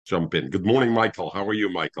jump in. Good morning, Michael. How are you,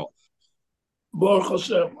 Michael? Baruch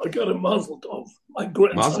Hashem, I got a mazel tov. My Mazel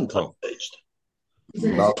grandson got tov. engaged.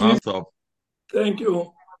 Mazel tov. Thank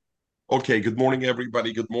you. Okay, good morning,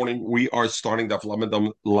 everybody. Good morning. We are starting Daf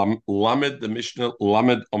Lamed, the Mishnah,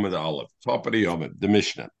 Lamed Amid Aleph. Top of the Amid, the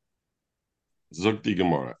Mishnah. Zok the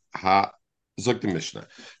Gemara. Zok the Mishnah.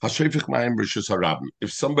 Hashefich Mayim B'Rishus Harabim.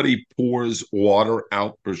 If somebody pours water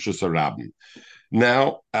out B'Rishus Harabim.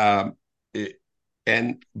 Now,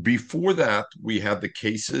 and before that, we had the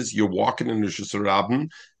cases you're walking in the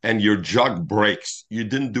Shusarabim and your jug breaks. You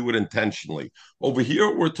didn't do it intentionally. Over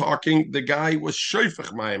here, we're talking the guy was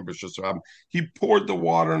Shofech Mayim b'Shusarabim. He poured the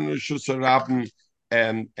water in the Shusarabim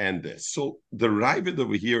and this. So the Ravid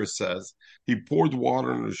over here says he poured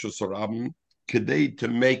water in the Shusarabim today to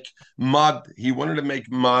make mud. He wanted to make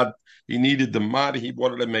mud. He needed the mud. He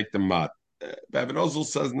wanted to make the mud. Bavin Ozel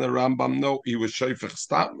says in the Rambam, no, he was Shofech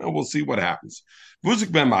Stam, and we'll see what happens.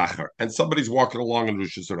 Huzik ben Macher, and somebody's walking along in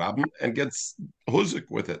Rosh Hashanah and gets Huzik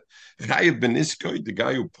with it. Chayev ben Iskoy, the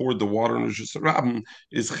guy who poured the water in Rosh Hashanah,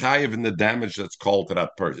 is Chayev in the damage that's caused to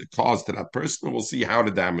that person. And we'll see how the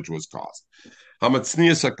damage was caused. And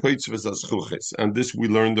this we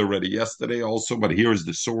learned already yesterday also, but here is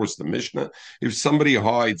the source, the Mishnah. If somebody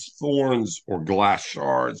hides thorns or glass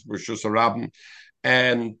shards, Rosh Hashanah,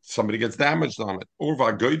 and somebody gets damaged on it. Or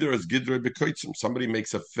vagoider is gidrei bekoitzim. Somebody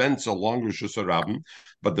makes a fence along Rosh Hashanah,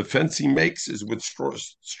 but the fence he makes is with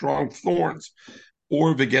strong thorns.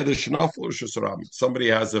 Or vegeder shenafel Rosh Hashanah. Somebody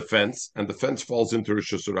has a fence, and the fence falls into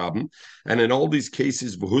Rosh Hashanah. And in all these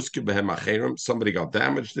cases, v'huske behem acherim, somebody got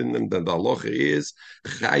damaged in them. Then the halacha is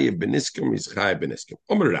chayev beniskim is chayev beniskim.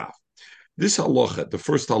 Omer Rav. This halacha, the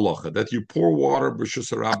first halacha, that you pour water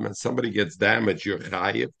b'shus harabim and somebody gets damaged, you're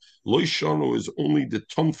chayiv. Loishanu is only the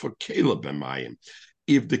ton for kaleb b'mayim.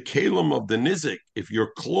 If the kalim of the nizik, if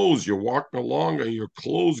your clothes, you're walking along and your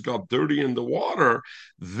clothes got dirty in the water,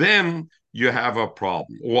 then you have a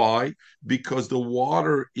problem. Why? Because the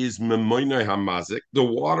water is memoinai hamazik. The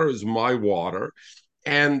water is my water,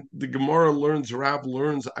 and the Gemara learns, Rav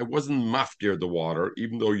learns, I wasn't mafkir the water,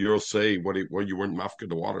 even though you'll say, well, you weren't mafkir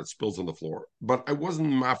the water, it spills on the floor. But I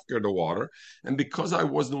wasn't mafkir the water. And because I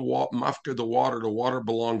wasn't mafkir the water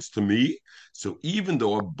belongs to me. So even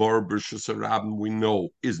though a bar b'shusarabim we know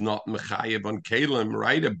is not mechayev on kalim,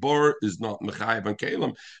 right? A bar is not mechayev on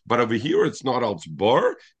kalim. But over here, it's not else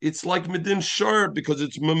bar. It's like medin shar because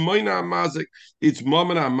it's mamayna mazik, it's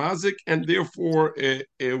mamana mazik, and therefore it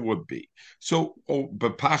would be. So,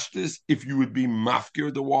 but pashtis, if you would be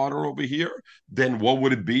mafkir the water over here, then what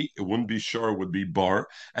would it be? It wouldn't be shar, it would be bar.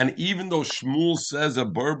 And even though Shmuel says a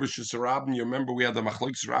bar b'shisarabim, you remember we had the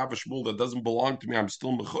machlekes Rav Shmuel that doesn't belong to me, I'm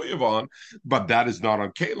still mechoyev on, but that is not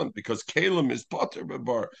on kalim because kalim is potter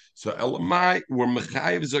bar. So elamai, we're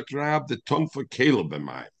mechayev zakrab the tongue for kalim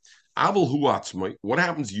b'mai. Aval huatzmai. What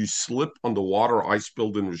happens? You slip on the water I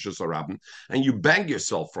spilled in Rosh Hashanah, and you bang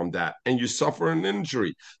yourself from that, and you suffer an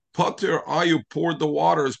injury. Potter, you poured the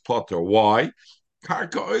water is potter. Why?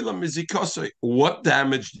 Karka oila mizikase. What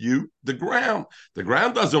damaged you? The ground. The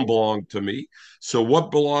ground doesn't belong to me. So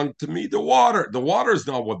what belonged to me? The water. The water is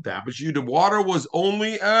not what damaged you. The water was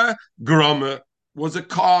only a grama, was a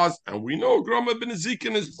cause, and we know grama ben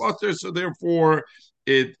Ezekiel is potter, so therefore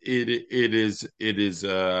it is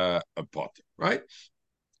a potter, right?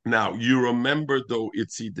 Now, you remember, though,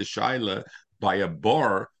 Itzi the Shaila, by a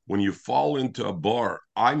bar, when you fall into a bar,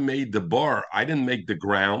 I made the bar, I didn't make the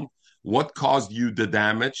ground. What caused you the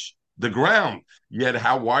damage? The ground. Yet,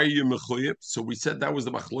 why are you mechuyip? So we said that was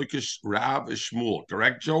the machloikish Rav Shmuel,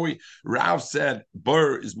 correct, Joey? Rav said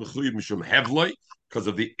bar is mechuyip mishum hevloi, because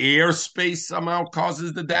of the airspace somehow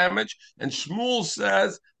causes the damage. And Shmuel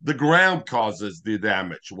says the ground causes the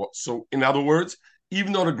damage. So, in other words,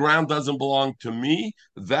 even though the ground doesn't belong to me,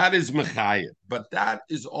 that is mechayev. But that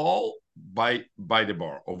is all by the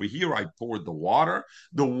bar. Over here, I poured the water.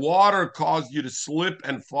 The water caused you to slip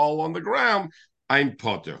and fall on the ground. I'm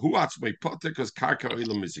potter. Who asked me potter? Because karka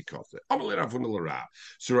oilam mizikote. Amalei Rav Huna l'Rav.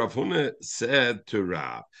 So Rav Huna said to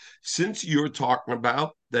Rav, since you're talking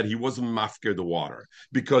about that he wasn't mafker the water,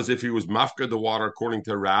 because if he was mafker the water according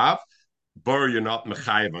to Rav, bar you're not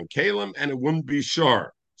mechayev on kalim, and it wouldn't be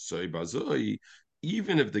sure. So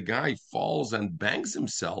even if the guy falls and bangs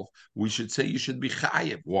himself, we should say you should be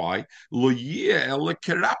chayiv. Why?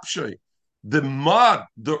 The mud,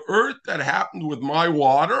 the earth that happened with my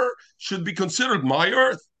water should be considered my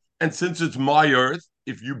earth. And since it's my earth,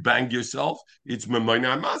 if you bang yourself, it's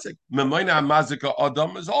memayna mazik. Memayna mazik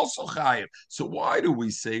adam is also chayiv. So why do we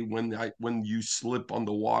say when you slip on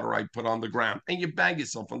the water, I put on the ground, and you bang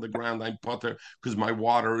yourself on the ground, I'm putter because my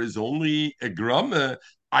water is only a grama.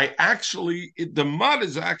 The mud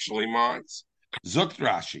is actually mine. Zokt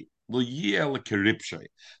Rashi.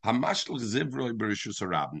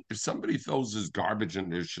 If somebody throws his garbage in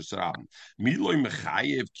Rishus Rabin,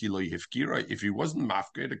 if he wasn't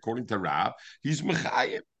mafked according to Rab, he's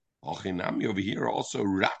mechayev. Achinami over here also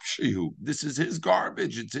Rapshehu. This is his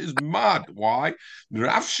garbage. It's his mud. Why?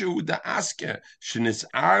 Rapshehu the aske shenis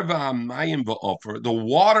arva mayim va'ofer. The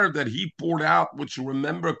water that he poured out, which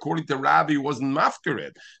remember according to Rabbi wasn't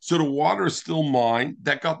mafkared. So the water is still mine.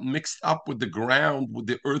 That got mixed up with the ground, with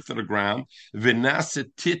the earth of the ground.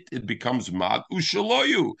 V'nasetit, it becomes mud.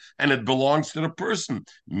 Ushaloyu, and it belongs to the person.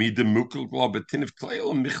 Midemukul globetinif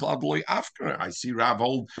kleil michlad loy afker. I see Rav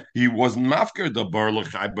hold he wasn't mafker the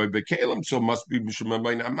barlachai by bekalim, so it must be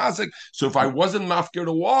mishumay namazik. So if I wasn't mafker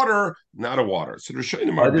the water, not a water. So the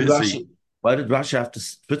Rishonim are busy. Why did Rashi have to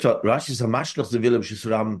switch out? Rashi's a mashloch the village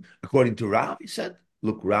Shisuram according to Rav. He said,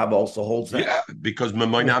 "Look, Rav also holds that." Yeah, because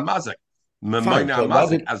memayna mazik.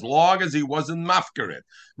 Mazik, as long as he wasn't mafker it,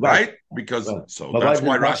 right? Because so but that's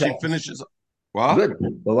why Rashi finishes. Well, good.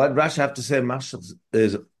 But why did Rashi have to say mashloch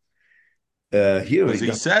is here? Because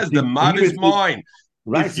he says the mud is mine.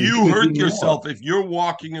 Right, if you hurt yourself, if you're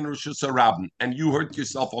walking in Rosh Hashanah and you hurt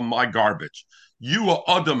yourself on my garbage, you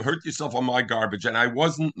Adam hurt yourself on my garbage, and I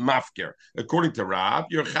wasn't mafker. According to Rab,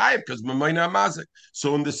 you're chayiv because mamayna mazik.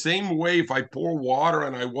 So in the same way, if I pour water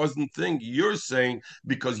and I wasn't thinking, you're saying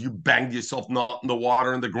because you banged yourself not in the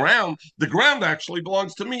water in the ground actually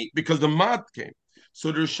belongs to me because the mud came.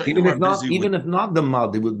 So there's even if not the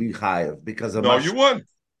mud, it would be chayiv because of you wouldn't.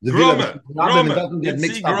 Groma.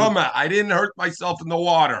 I didn't hurt myself in the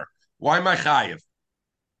water. Why am I chayiv?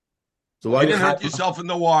 So you didn't hurt yourself in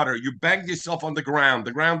the water. You banged yourself on the ground.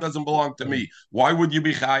 The ground doesn't belong to me. Why would you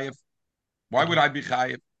be chayiv? Why would I be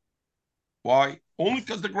chayiv? Why? Only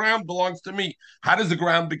because the ground belongs to me. How does the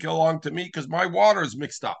ground belong to me? Because my water is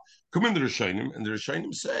mixed up. Come in the Rishonim, and the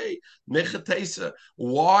Rishonim say, Nechatesa,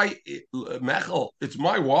 why, Mechel, it's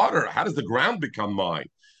my water. How does the ground become mine?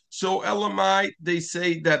 So Elamai, they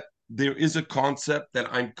say that there is a concept that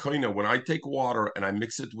I'm koina. When I take water and I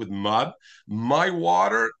mix it with mud, my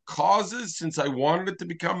water causes, since I wanted it to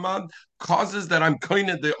become mud, causes that I'm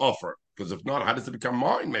koina the offer. Because if not, how does it become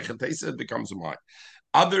mine? Mechatesa, it becomes mine.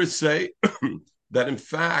 Others say that in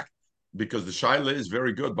fact, because the shaila is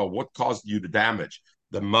very good, but what caused you the damage?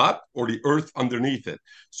 The mud or the earth underneath it?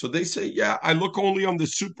 So they say, yeah, I look only on the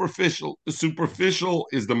superficial. The superficial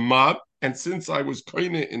is the mud. And since I was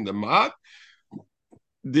koine in the mud,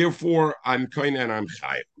 therefore I'm koine and I'm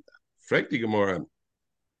chayiv. Frank the Gemara.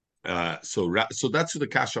 So that's the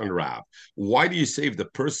kasha on Rav. Why do you say if the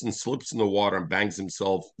person slips in the water and bangs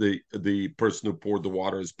himself, the person who poured the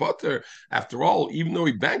water is butter? After all, even though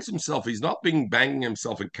he bangs himself, he's not banging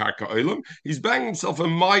himself in karka oilam. He's banging himself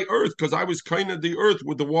in my earth because I was kind of the earth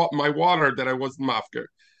with my water that I wasn't mafker.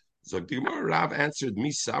 So the Gemara Rav answered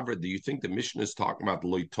me, Savra, do you think the Mishnah is talking about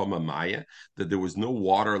loitoma maya, that there was no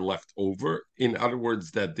water left over? In other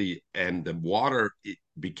words, that the water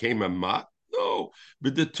became a mud? No,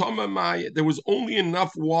 but the Toma Maya, there was only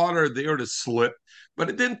enough water there to slip, but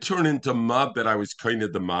it didn't turn into mud that I was kind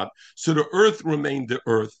of the mud. So the earth remained the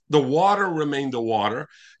earth. The water remained the water.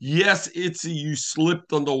 Yes, you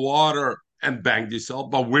slipped on the water and banged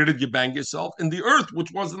yourself, but where did you bang yourself? In the earth,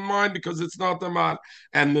 which wasn't mine because it's not the mud.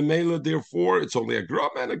 And the Mela, therefore, it's only a grama,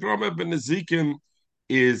 and a grama ben Ezekim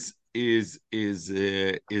is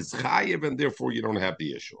chayiv, and therefore you don't have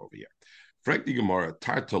the issue over here. Frank the Gemara,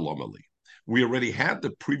 Tartalomali. We already had the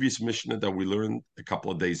previous Mishnah that we learned a couple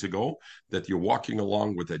of days ago, that you're walking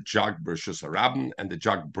along with a jug versus a rabbin, and the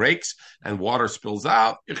jug breaks and water spills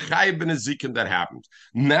out. Yechayev ben Ezekim, that happens.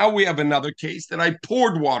 Now we have another case that I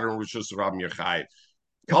poured water in Rosh Hashanah Yechayev.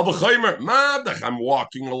 I'm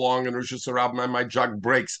walking along in Rosh Hashanah and my jug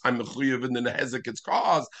breaks. I'm mechuyev in the hezek it's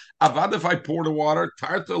caused. Avad, if I pour the water,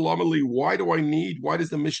 tarta lamali, why does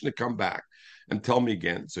the Mishnah come back? And tell me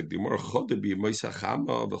again. So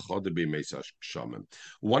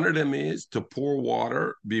one of them is to pour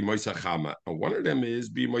water, be moisachama, and one of them is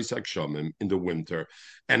be moisachshamim in the winter.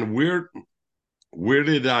 And where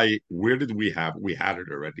did we have? We had it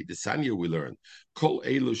already. The Sanya we learned. Kol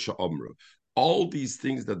elu sha'amru. All these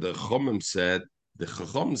things that the Chacham said,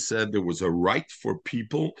 there was a right for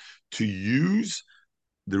people to use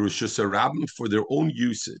the Rosh Hashanah for their own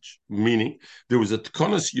usage, meaning there was a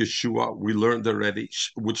Tkonos Yeshua we learned already,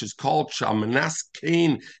 which is called Shamanas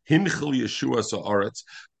Kain Hinchel Yeshua Sa'aretz.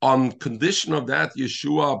 On condition of that,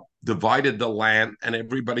 Yeshua divided the land and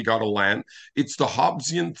everybody got a land. It's the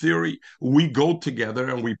Hobbesian theory. We go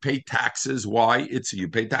together and we pay taxes. Why? It's you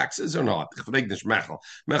pay taxes or not?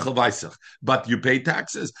 But you pay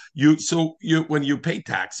taxes. You when you pay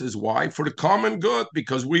taxes, why? For the common good,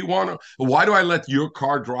 because we want to. Why do I let your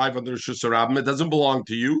car drive under Shusarabim? It doesn't belong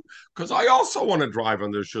to you, because I also want to drive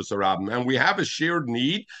under Shusarabim, and we have a shared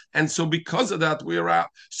need. And so because of that, we're out.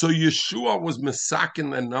 So Yeshua was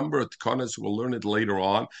misakin a number of tkanas. We'll learn it later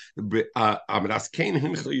on. The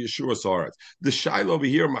shaila over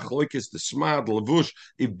here, machlokes, the smad, levush,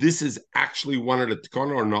 if this is actually one of the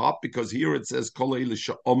tkana or not, because here it says kol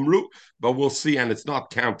elisha omru, but we'll see, and it's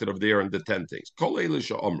not counted over there in the 10 things. Kol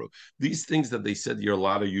elisha omru. These things that they said you're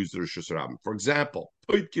allowed to use the Rosh Hashanah. For example,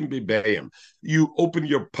 you open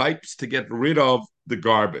your pipes to get rid of the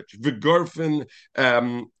garbage. Vigorfen,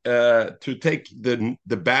 to take the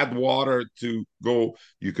bad water to go,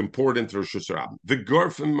 you can pour it into Rosh Hashanah.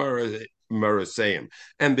 Vigorfen Maraseim,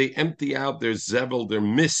 and they empty out their zevel, their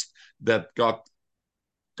mist that got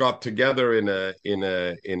together in a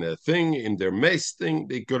thing, in their mace thing,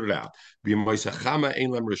 they got it out.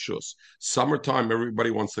 Summertime, everybody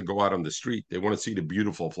wants to go out on the street. They want to see the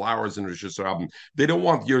beautiful flowers in Rosh Hashanah. They don't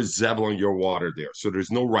want your zevel and your water there, so there's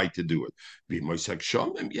no right to do it. In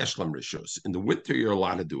the winter, you're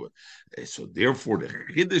allowed to do it. So therefore, the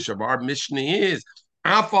chiddush of our Mishnah is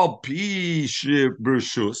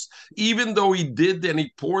even though he did and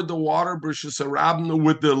he poured the water with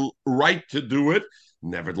the right to do it,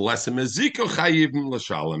 nevertheless, if you're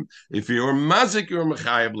mazik, you're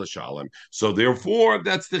mechayev l'shalem. So therefore,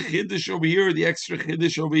 that's the chiddush over here. The extra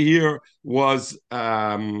chiddush over here was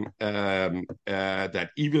that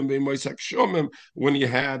even b'moisak shomim, when you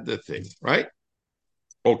had the thing, right?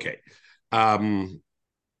 Okay. So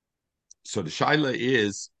the shaila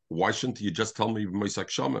is, why shouldn't you just tell me b'moisak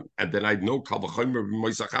shomim, and then I'd know kal v'chomer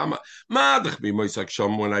b'moisak hama madach b'moisak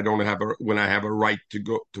shomim when I have a right to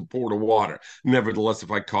go to pour the water. Nevertheless,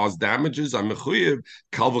 if I cause damages, I'm mechuyev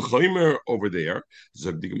kal v'chomer over there.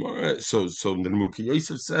 So the Nemuki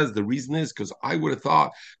Yosef says the reason is because I would have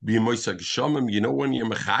thought b'moisak shomim, when you're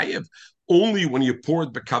mechayev only when you pour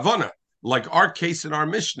it b'kavana. Like our case in our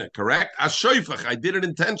Mishnah, correct? Ashoifach, I did it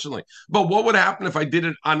intentionally. But what would happen if I did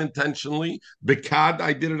it unintentionally? Bekad,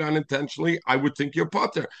 I did it unintentionally. I would think you're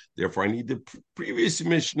potter. Therefore, I need the previous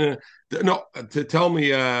Mishnah to tell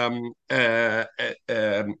me.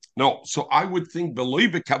 No, so I would think beloy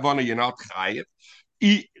bekavana you're not chayiv.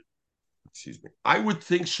 Excuse me. I would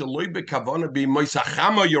think shaloi bekavana be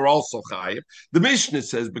moisachama. You're also chayiv. The Mishnah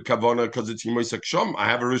says bekavana because it's moisach shom. I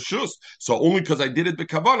have a reshus, so only because I did it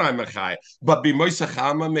bekavana I'm a chayiv. But be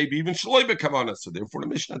moisachama, maybe even shaloi bekavana. So therefore, the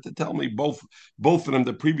Mishnah had to tell me both of them.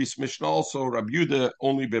 The previous Mishnah also Rabbi Yehuda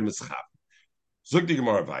only be mischab. Zog the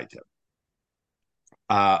Gemara weiter.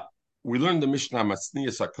 We learned the Mishnah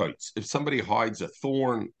Masniyas HaKoitz. If somebody hides a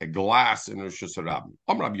thorn, a glass in Rosh Hashanah,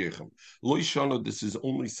 Rabbi Yechim, Lo Yishano, this is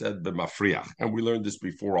only said b'mafriach, and we learned this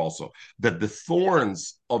before also, that the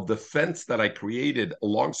thorns of the fence that I created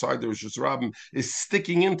alongside the Rosh Hashanah is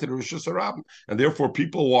sticking into the Rosh Hashanah, and therefore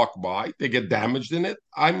people walk by, they get damaged in it.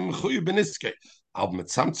 I'm Chuyu Beniske.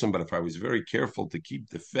 But if I was very careful to keep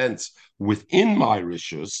the fence within my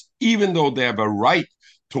rishus, even though they have a right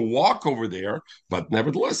to walk over there, but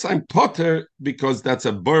nevertheless I'm potter because that's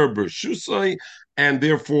a berber shusay, and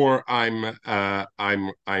therefore I'm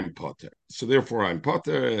potter. So therefore I'm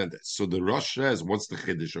potter. And so the Rosh says, what's the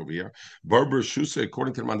chiddush over here? Berber shusay,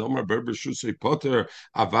 according to the Mandomar, berber shusay potter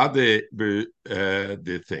avade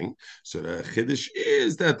the thing. So the chiddush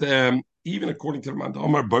is that even according to the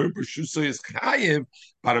Mandomar, berber shusay is chayiv,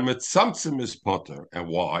 but a mitzamtzim is potter. And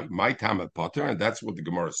why? My time at potter, and that's what the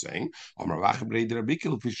Gemara is saying.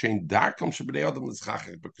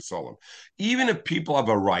 Even if people have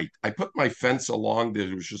a right, I put my fence along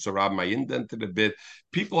the Rosh Hashanah, I indented a bit.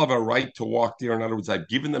 People have a right to walk there. In other words, I've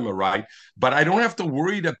given them a right, but I don't have to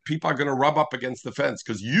worry that people are going to rub up against the fence,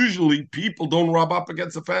 because usually people don't rub up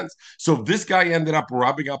against the fence. So if this guy ended up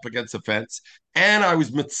rubbing up against the fence, and I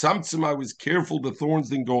was mitzamtzim, I was careful the thorns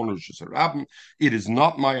didn't go in Rosh Hashanah, it is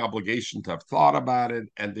not my obligation to have thought about it,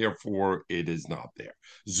 and therefore it is not there.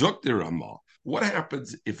 Zukter Ramah. What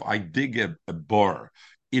happens if I dig a bar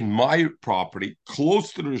in my property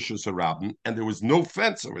close to the Rosh Hashanah and there was no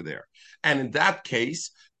fence over there? And in that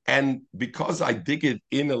case, and because I dig it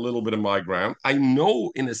in a little bit of my ground, I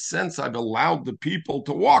know in a sense I've allowed the people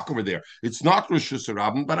to walk over there. It's not Rosh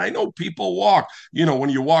Hashanah, but I know people walk. When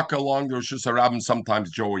you walk along the Rosh Hashanah, sometimes,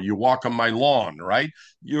 Joey, you walk on my lawn, right?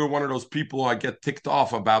 You're one of those people I get ticked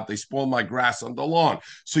off about. They spoil my grass on the lawn.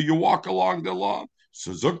 So you walk along the lawn. So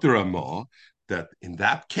Zukter Amah, that in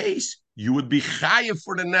that case, you would be chayiv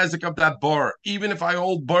for the nezik of that bar. Even if I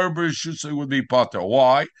hold barber shus, it would be potter.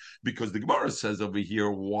 Why? Because the Gemara says over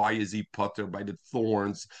here, why is he potter by the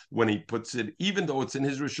thorns when he puts it, even though it's in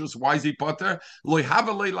his rishus, why is he potter?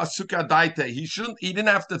 He shouldn't, he didn't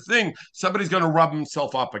have to think somebody's going to rub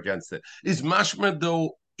himself up against it. Is mashma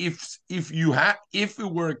though, if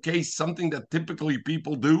it were a case, something that typically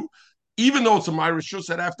people do, even though it's a my rishus,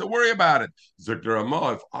 I'd have to worry about it.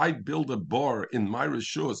 If I build a bar in my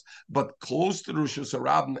rishus, but close to the rishus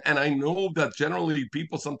harabim, and I know that generally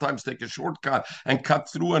people sometimes take a shortcut and cut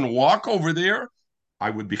through and walk over there, I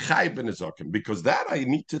would be chayv in izokim, because that I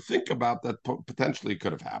need to think about that potentially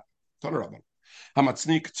could have happened.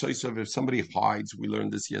 If somebody hides, we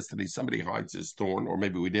learned this yesterday, somebody hides his thorn, or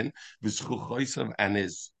maybe we didn't, and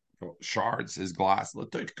his shards, his glass.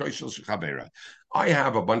 I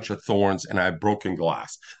have a bunch of thorns and I have broken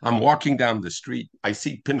glass. I'm walking down the street. I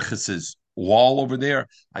see Pinchas's wall over there.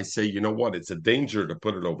 I say, you know what? It's a danger to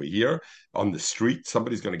put it over here on the street.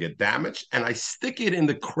 Somebody's going to get damaged. And I stick it in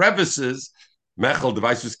the crevices. Mechel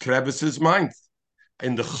devices crevices, mind.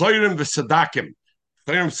 In the chayrim v'sadakim.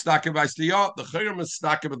 Chayrim stakim v'asliyah. The chayrim is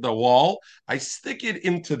stakim at the wall. I stick it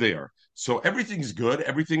into there. So everything's good,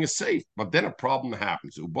 everything is safe. But then a problem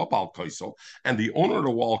happens. Ubabal koisel, and the owner of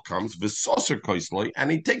the wall comes, v'soser koisloi,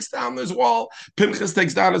 and he takes down his wall. Pinchas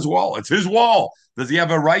takes down his wall. It's his wall. Does he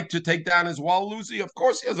have a right to take down his wall, Lucy? Of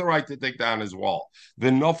course he has a right to take down his wall. The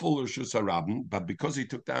nofel rishus harabim, but because he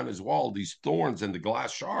took down his wall, these thorns and the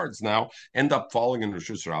glass shards now end up falling in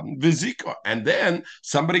rishus harabim. Vizika, and then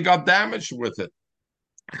somebody got damaged with it.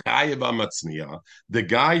 The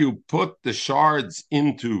guy who put the shards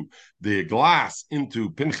into the glass into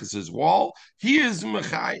Pinchas's wall, he is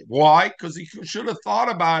mechay. Why? Because he should have thought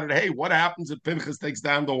about it. Hey, what happens if Pinchas takes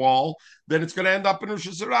down the wall? Then it's going to end up in Rosh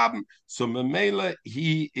Hashanah. So Memela,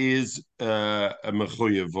 he is a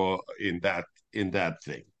mechuyev in that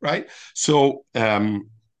thing, right? So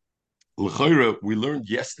we learned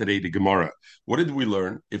yesterday the Gemara. What did we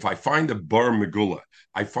learn? If I find a bar megula,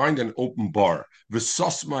 I find an open bar, the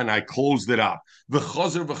sosma, and I closed it up, the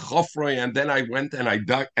chazer v'chofroi, and then I went and I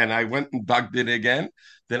dug it again.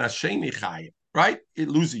 Then Hasheni chayim, right?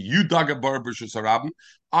 Lucy, you dug a bar b'shus harabim,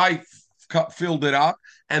 I filled it up,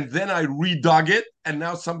 and then I redug it, and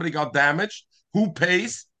now somebody got damaged. Who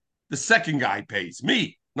pays? The second guy pays,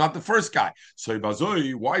 me, not the first guy. So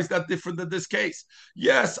why is that different in this case?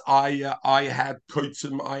 Yes, I had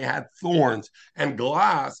koitzim, I had thorns and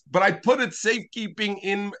glass, but I put it safekeeping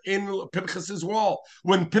in Pinchas's wall.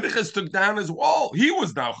 When Pinchas took down his wall, he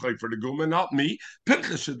was now chayiv for the guma, not me.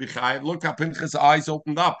 Pinchas should be chayiv. Look how Pinchas' eyes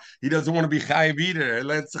opened up. He doesn't want to be chayiv either.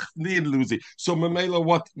 So Mamela,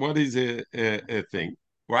 what is a thing?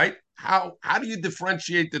 Right? How do you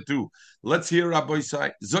differentiate the two? Let's hear Rabbi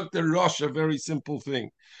say. Zok the Rosh, a very simple thing.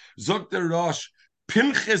 Zok the Rosh,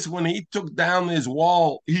 Pinchas, when he took down his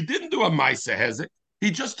wall, he didn't do a Maisa Hezek. He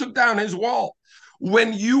just took down his wall.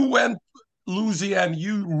 When you went, Lucy, and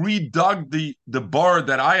you redug the bar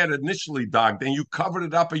that I had initially dug, and you covered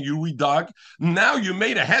it up and you redug, now you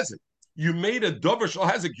made a Hezek. You made a Dover Shal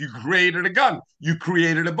Hezek. You created a gun. You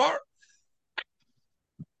created a bar.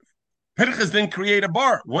 Pinchas didn't create a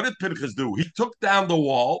bar. What did Pinchas do? He took down the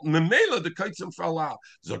wall. Memela, the kaitzim fell out.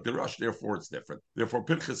 Zok the Rosh, therefore it's different. Therefore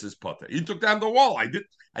Pinchas is potter. He took down the wall. I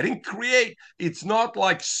didn't create. It's not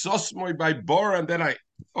like sosmoy by bar and then I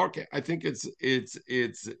think it's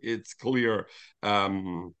clear.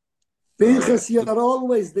 Pinchas, you're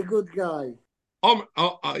always the good guy.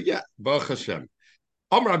 Yeah, Baruch Hashem.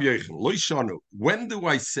 When do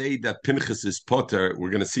I say that Pinchas is potter? We're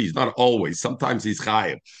going to see. He's not always. Sometimes he's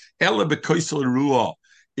chayiv.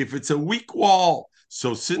 If it's a weak wall,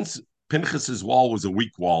 so since Pinchas's wall was a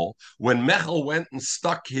weak wall, when Mechel went and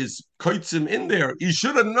stuck his koitzim in there, he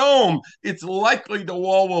should have known it's likely the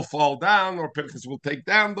wall will fall down or Pinchas will take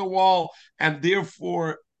down the wall, and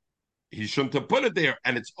therefore he shouldn't have put it there.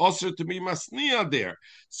 And it's also to be masnia there.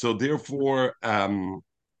 So therefore,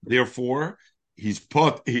 he's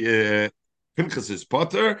Pinchas is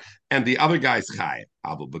potter, and the other guy's chayiv.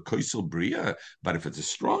 But if it's a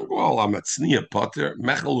strong wall, I'm at snia potter.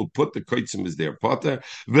 Mechel who put the koitzim is there potter.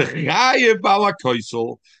 V'chayiv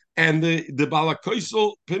balakoisel, and the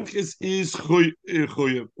balakoisel Pinchas is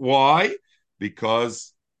chuyev. Why?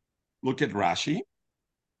 Because look at Rashi.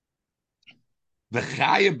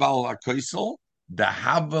 V'chayiv balakoisel the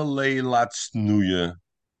havalei latznuya.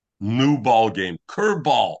 New ball game,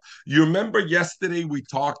 curveball. You remember yesterday we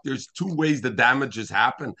talked, there's two ways the damages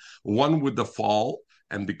happen. One with the fall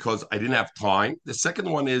and because I didn't have time. The second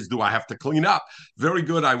one is, do I have to clean up? Very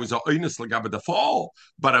good. I was a oinus legaba the fall,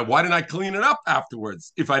 but why didn't I clean it up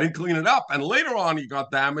afterwards? If I didn't clean it up and later on he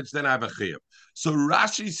got damaged, then I have a chiyuv. So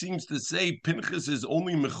Rashi seems to say Pinchas is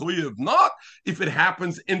only mechuyev, not if it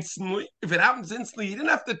happens instantly. If it happens instantly, he didn't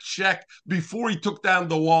have to check before he took down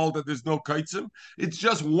the wall that there's no kaitzim. It's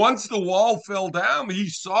just once the wall fell down, he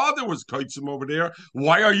saw there was kaitzim over there.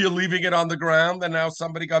 Why are you leaving it on the ground and now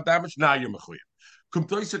somebody got damaged? Now you're mechuyev.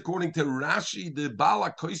 Kumtois, according to Rashi, the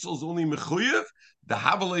Bala Koisel is only mechuyev, the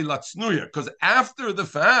Havale Latsnuya, because after the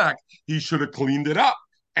fact, he should have cleaned it up.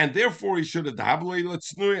 And therefore, he should have Havale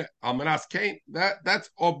Latsnuya. Almanas Kain. That's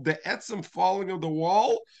of the etzim falling of the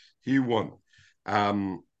wall, he won.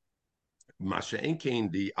 Masha and Kain,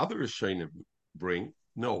 the other Rishonim bring.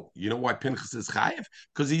 No, you know why Pinchas is chayiv?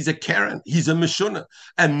 Because he's a Karen, he's a Mishuna.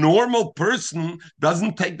 A normal person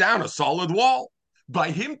doesn't take down a solid wall.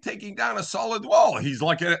 By him taking down a solid wall, he's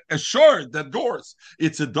like a shard that doors.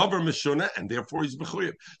 It's a dover mishuna, and therefore he's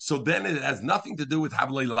mechuyev. So then it has nothing to do with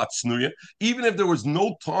havlei latznuya. Even if there was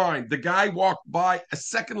no time, the guy walked by a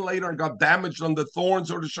second later and got damaged on the thorns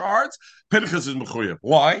or the shards. Pinchas is mechuyev.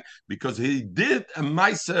 Why? Because he did a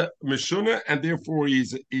maisa mishuna, and therefore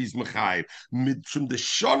he's mechayev. From the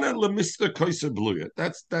shana lemista koisa bluya.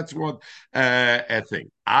 That's what I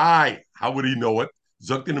think. How would he know it?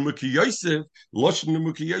 Zogt in the Muki Yosef, Loshen the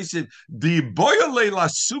Muki Yosef, the boyale la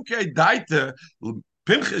suke daita.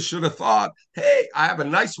 Pinchas should have thought, hey, I have a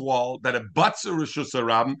nice wall that abuts a Rishus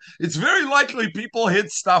Harabim. It's very likely people hid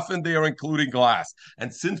stuff in there, including glass.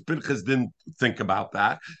 And since Pinchas didn't think about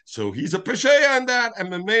that, so he's a Pesheya on that, and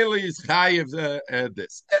Mameli is high of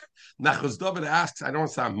this. Nachos David asks, I don't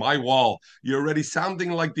sound my wall. You're already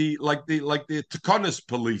sounding like the Tekonis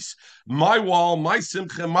police. My wall, my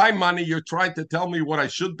simcha, my money. You're trying to tell me what I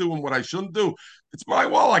should do and what I shouldn't do. It's my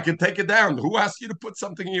wall. I can take it down. Who asked you to put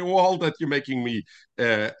something in your wall that you're making me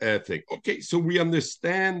think? Okay, so we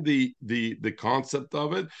understand the concept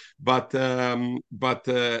of it, but the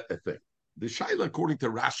shaila according to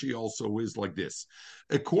Rashi also is like this.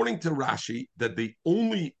 According to Rashi, that the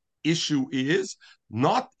only issue is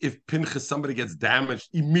not if Pinchas somebody gets damaged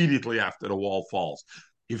immediately after the wall falls.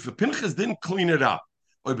 If Pinchas didn't clean it up.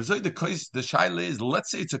 The shaila is,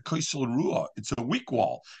 let's say it's a kaisel ruah, it's a weak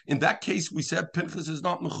wall. In that case, we said Pinchas is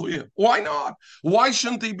not mechuyev. Why not? Why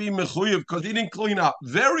shouldn't he be mechuyev? Because he didn't clean up.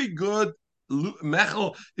 Very good.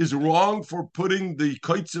 Mechel is wrong for putting the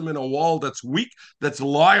kaitzim in a wall that's weak, that's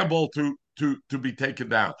liable to be taken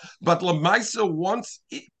down. But Lamaisa, once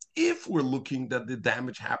if we're looking that the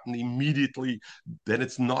damage happened immediately, then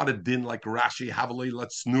it's not a din like Rashi, Havale,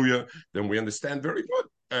 Latsnuya, then we understand very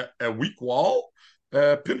good. A weak wall,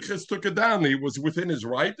 Pinchas took it down. He was within his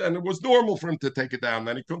right, and it was normal for him to take it down,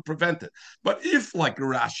 and he couldn't prevent it. But if, like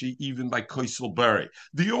Rashi, even by Koisel Berry,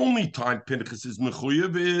 the only time Pinchas is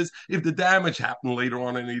mechuyev is if the damage happened later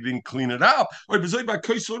on and he didn't clean it up, or by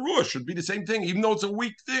Koisel Ruah should be the same thing, even though it's a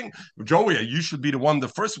weak thing. Joey, you should be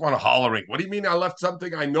the first one hollering. What do you mean I left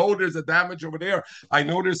something? I know there's a damage over there. I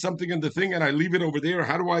know there's something in the thing, and I leave it over there.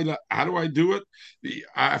 How do I do it?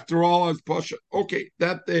 After all, as Pasha. Okay,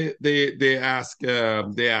 that they ask.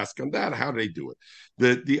 They ask on that, how do they do it?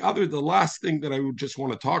 The last thing that I would just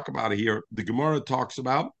want to talk about here, the Gemara talks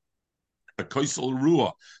about a kaisel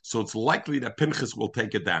ruah, so it's likely that Pinchas will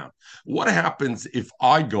take it down. What happens if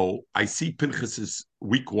I see Pinchas's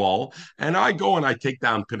weak wall, and I go and I take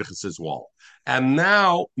down Pinchas's wall, and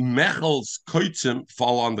now Mechel's koitzim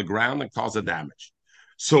fall on the ground and cause a damage?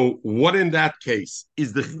 So what in that case?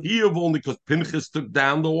 Is the chiyuv only because Pinchas took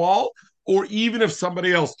down the wall, or even if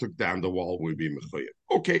somebody else took down the wall, would be mechuyev?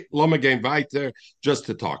 Okay, lama game weiter, just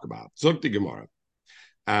to talk about. Zog the Gemara.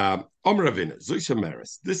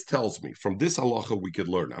 This tells me, from this halacha we could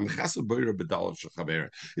learn.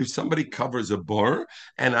 If somebody covers a bar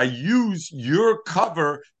and I use your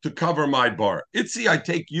cover to cover my bar,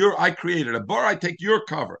 I created a bar, I take your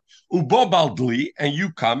cover. Ubobaldli, and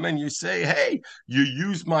you come and you say, hey, you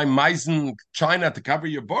use my Meisen china to cover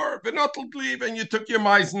your bar, but not leave, and you took your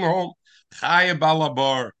Meisen home. Chayev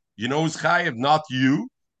balabar. You know who's chayev, not you.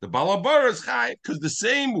 The balabar is chayev, because the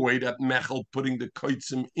same way that Mechel putting the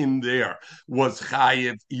koitzim in there was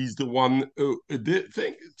chayev, he's the one did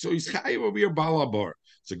thing. So he's chayev over here balabar.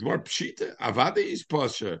 So Gemara Pshita, Avada is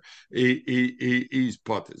Pasha, is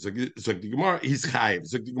Potter. So the Gemara, he's Chayiv.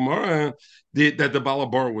 So the Gemara, that the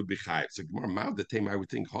Balabar would be Chayiv. So Gemara, Mount the time I would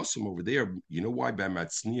think Hossam over there. You know why by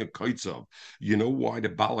Matznia Koitzov? You know why the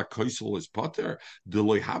Bala Koisel is Potter? The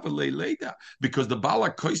Loihavale Leda, because the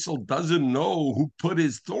Bala Koisel doesn't know who put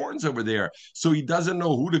his thorns over there, so he doesn't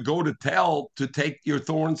know who to go to tell to take your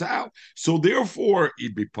thorns out. So therefore,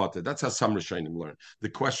 he'd be Potter. That's how some Rishonim learn. The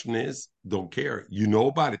question is, don't care. You know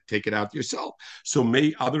about it. Take it out yourself. So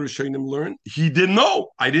may other Rishonim learn? He didn't know.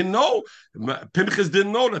 I didn't know. Pinchas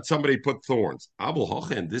didn't know that somebody put thorns. Abel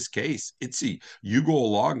Hocha, in this case, Itzi, you go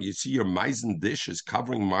along, you see your Meizen dish is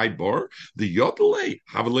covering my bar. The Yodele,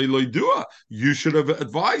 Havale Loidua, you should have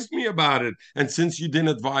advised me about it. And since you didn't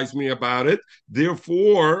advise me about it,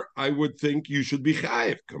 therefore, I would think you should be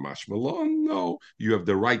Chayiv. Kamash Malon, no. You have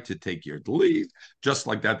the right to take your leave, just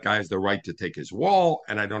like that guy has the right to take his wall,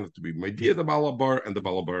 and I don't have to be Mediyah the Balabar and the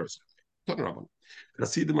Balabars.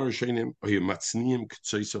 Chasidim Arishainim, Matzniim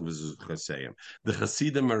Ktsoisav Chaseyim. The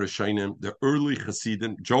Chasidim Arishainim, the early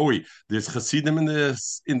Chasidim, Joey, there's Chasidim in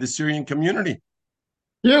the Syrian community.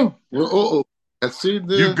 Yeah. You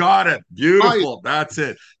got it. Beautiful. That's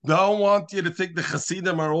it. Don't want you to think the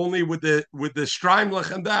Chasidim are only with the Streimlech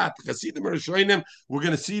and that. Chasidim Arishainim, we're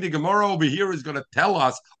going to see the Gemara over here is going to tell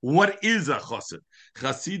us what is a Chassid.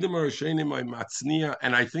 Chasidim Arishainim ay Matznia,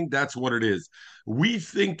 and I think that's what it is. We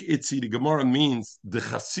think the Gemara means the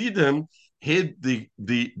Chasidim hid the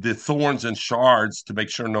thorns and shards to make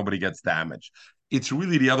sure nobody gets damaged. It's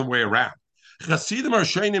really the other way around. Chasidim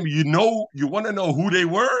Arishainim, you want to know who they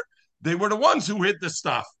were? They were the ones who hid the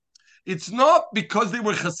stuff. It's not because they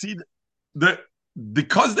were Chasid,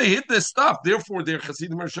 because they hid this stuff. Therefore, they're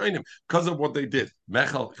Chasidim Rishonim because of what they did.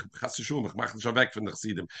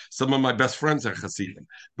 Some of my best friends are Chasidim,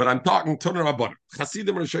 but I'm talking Toner Abba.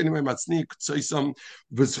 Chasidim Rishonim Matzni Ktsoisam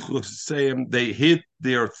V'Chusayim. They hid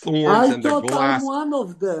their thorns and their glass. I'm one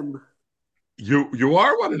of them. You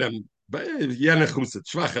are one of them. Jene Chuset,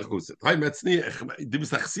 schwache Chuset. Hay Matzniim, die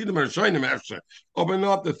bist Chassidim Rishonim Efshe. Aber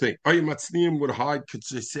not the thing. Hay Matzniim would hide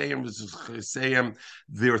K'tzeseyim,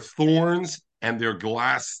 their thorns and their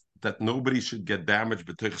glass, that nobody should get damaged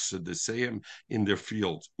in their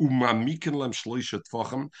fields. And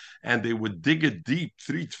they would dig it deep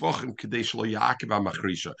 3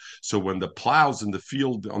 tvachim. So when the plows in the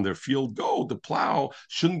field on their field go, the plow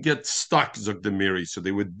shouldn't get stuck, Zog the Miri. So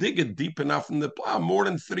they would dig it deep enough in the plow, more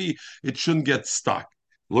than 3, it shouldn't get stuck.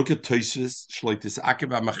 Look at Tosis, Shleitis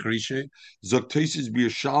Akiva Machrisha. Zog Tosis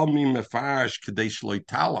B'Yishalmi Mefarash Kadei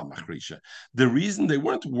Shleitala Machrisha. The reason they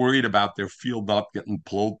weren't worried about their field not getting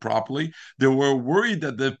plowed properly, they were worried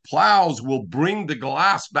that the plows will bring the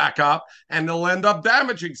glass back up and they'll end up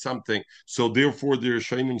damaging something. So therefore, the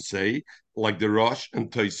Rishonim say, like the Rosh and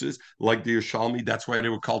Tosis, like the Yerushalmi, that's why they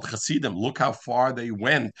were called Hasidim. Look how far they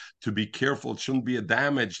went to be careful. It shouldn't be a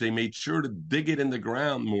damage. They made sure to dig it in the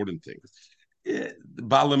ground more than things.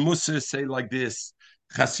 Balamusa say like this: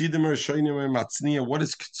 Chasidim Rishonim Matznia. What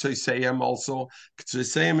is K'tzeseyim also?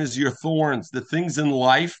 K'tzeseyim is your thorns, the things in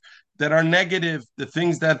life that are negative, the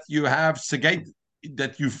things that you have segait,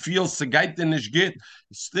 that you feel segait and ishgit,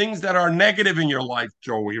 things that are negative in your life,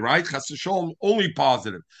 Joey. Right? Chas v'sholom, only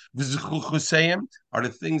positive. V'zuchuseyim are the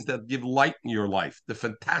things that give light in your life, the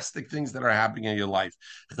fantastic things that are happening in your life.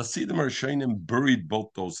 Chasidim Rishonim buried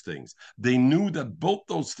both those things. They knew that both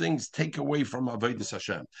those things take away from Avodas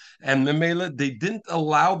Hashem. And Memela, they didn't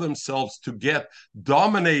allow themselves to get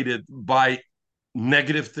dominated by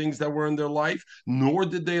negative things that were in their life, nor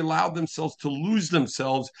did they allow themselves to lose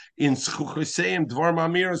themselves in Schuchoseyim, Dvar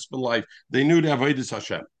Mamiras life. They knew the Avodas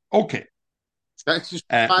Hashem. Okay. That's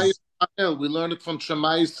Shema Yisrael. We learned it from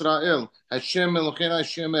Shema Yisrael. Hashem Elokeinu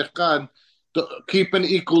Hashem Echad. Keep an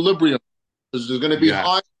equilibrium. There's going to be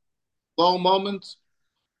high, low moments.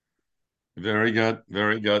 Very good,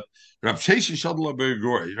 very good. Rab Sheshes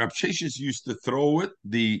used to throw it,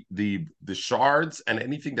 the shards and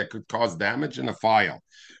anything that could cause damage in a fire.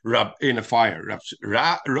 Rav Shadla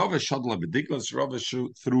B'Diglas, Rav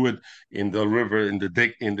threw it in the river in the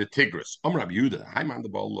Tigris. Rab Yuda,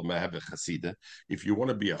 if you want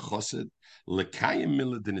to be a chassid, lekayim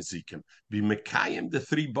miladinizikim, be mekayim the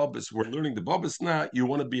 3 babas. We're learning the babas now. You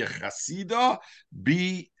want to be a chassida,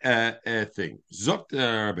 be a thing. Zokt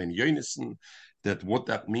Ben Yonason, that what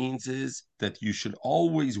that means is that you should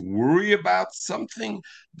always worry about something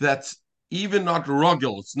that's even not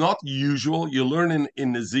ruggle. It's not usual. You learn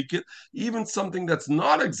in Ezekiel, even something that's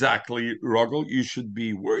not exactly ruggle, you should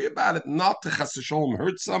be worried about it, not to chas v'sholom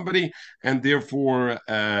hurt somebody, and therefore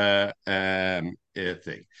a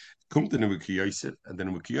thing. Come to Nebuchadnezzar Yosef, and then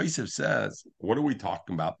Nebuchadnezzar Yosef says, what are we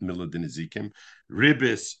talking about? Milad and Ezekim,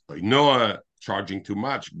 Ribis, Noah, charging too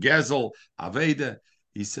much, Gezel, Aveda.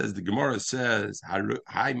 He says, the Gemara says,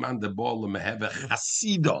 Hai man de bol meheve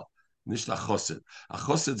chasida. Nicht a chosid. A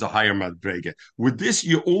chosid is a higher madrege. With this,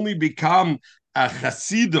 you only become a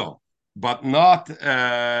chasida, but not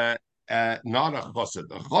a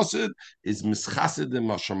chosid. A chosid is mischasid in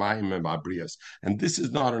mashamayim and mabrias, and this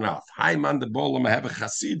is not enough. Hai man de bolam have a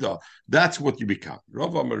chasida. That's what you become.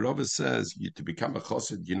 Rava says to become a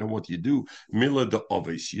chosid, you know what you do? Mila de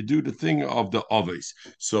ovis. You do the thing of the ovis.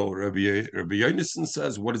 So Rabbi Yonason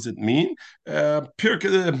says, what does it mean?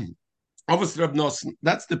 Pirke. Obviously,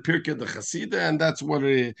 that's the Pirkei the Chasida, and that's what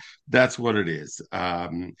it is.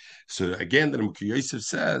 So again, the Mukhi Yosef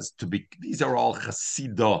says these are all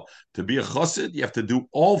Chasida. To be a Chassid, you have to do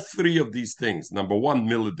all three of these things. Number one,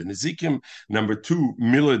 Milad the Nezikim. Number two,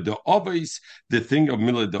 Milad the Ovis. The thing of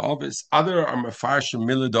Milad the Ovis. Other are Mefarsh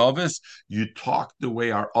Milad the Ovis. You talk the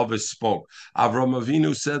way our Ovis spoke. Avram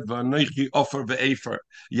Avinu said, "V'anoichi ofer ve'efer."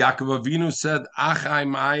 Yaakov Avinu said, "Achai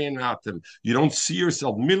ma'ayin atem." You don't see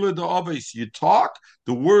yourself. Milad the Ovis. You talk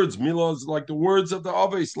the words. Milah is like the words of the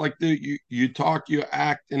Ovis. Like you talk, you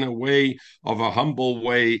act in a way of a humble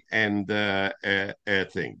way and a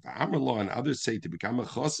thing. Amarlo and others say to become a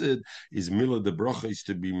chassid is milah the bracha is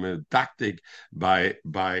to be medactic by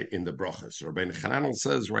in the brachas. Rabbeinu Chananel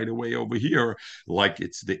says right away over here, like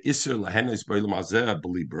it's the iser lahenis b'olam hazeh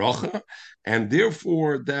b'li bracha, and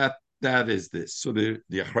therefore that is this. So the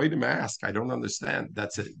Achrayim ask, I don't understand.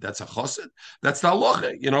 That's a chassid. That's the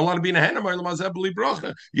halacha. You're not allowed to be in a henna b'olam hazeh b'li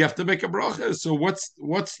bracha. You have to make a bracha. So what's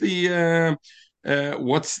the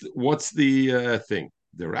thing?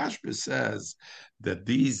 The Rashba says that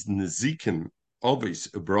these nezikin, obvious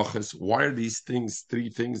brachas, why are these three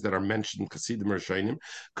things that are mentioned Chasidim Rishonim?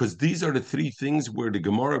 Because these are the three things where the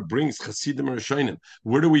Gemara brings Chasidim Rishonim.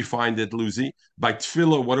 Where do we find it, Lucy? By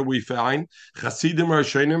Tefillah, what do we find? Chasidim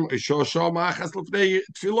Rishonim,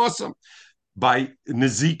 Tefillosam. By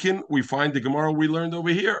Nezikin, we find the Gemara we learned over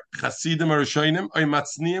here. Chasidim Rishonim,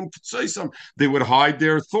 they would hide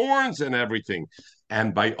their thorns and everything.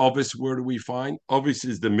 And by Ovis, where do we find? Ovis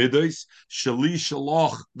is the midas. Shali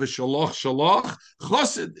shalach v'shalach shalach.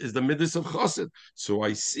 Chosid is the midas of chosid. So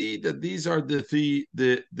I see that these are the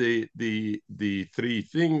three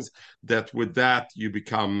things that with that you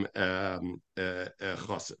become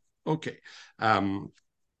chosid. Okay.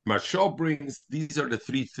 Marshall brings, these are the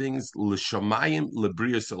three things, l'shamayim,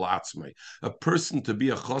 l'brius, l'Atzmai. A person to be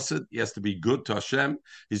a chassid, he has to be good to Hashem,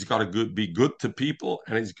 he's got to be good to people,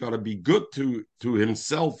 and he's got to be good to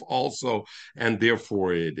himself also, and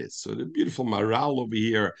therefore it is. So the beautiful Maral over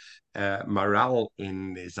here, Maral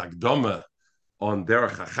in Zagdoma on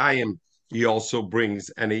Derech HaChaim, he also brings,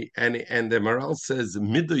 and the Maral says,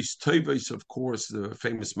 Midos Toivos, of course, the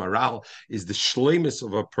famous Maral, is the shlemus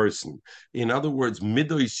of a person. In other words,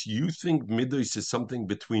 Midos, you think Midos is something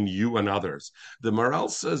between you and others. The Maral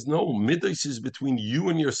says, no, Midos is between you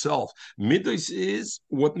and yourself. Midos is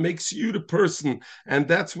what makes you the person, and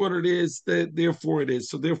that's what it is, therefore it is.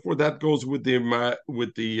 So therefore that goes with the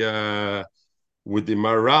Maral,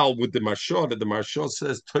 with the Marshal, that the Marshal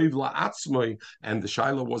says Toiv la'atzmai, and the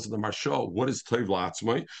Shiloh wasn't the Marshal. What is Toiv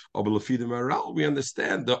la'atzmai? But the Maral, we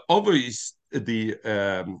understand the obvious, the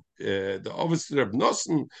obvious of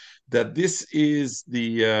Nosen, that this is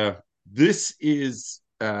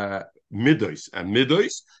midos, and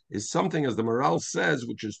midos is something, as the Maral says,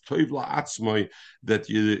 which is toiv la'atzmai, that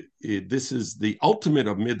this is the ultimate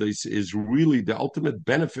of midos, is really the ultimate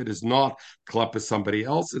benefit is not klape somebody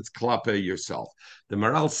else, it's klape yourself. The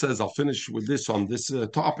Maral says, I'll finish with this on this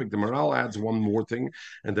topic. The Maral adds one more thing,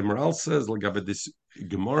 and the Maral says, like this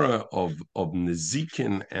Gemara of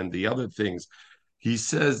Nezikin and the other things. He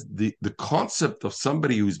says the concept of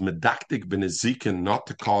somebody who's medactic benezikin, not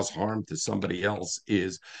to cause harm to somebody else,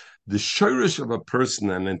 is the shirish of a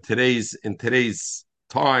person. And in today's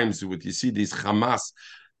times, what you see these Hamas,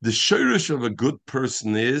 the shirish of a good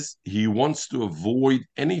person is he wants to avoid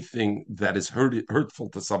anything that is hurtful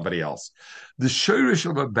to somebody else. The shirish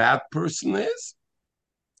of a bad person is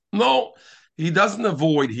no. He doesn't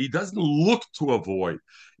avoid. He doesn't look to avoid.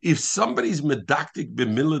 If somebody's medactic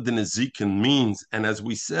b'milad and ezikin means, and as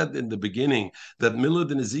we said in the beginning, that milad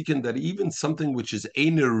and ezikin, that even something which is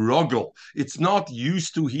einer rogel, it's not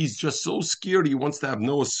used to, he's just so scared, he wants to have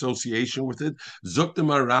no association with it. Zok de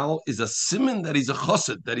Maral is a siman that he's a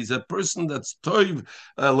chassid, that he's a person that's toiv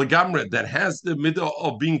legamre, that has the middle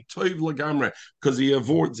of being toiv legamre, because he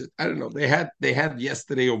avoids it. I don't know. They had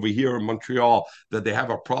yesterday over here in Montreal that they have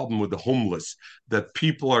a problem with the homeless, that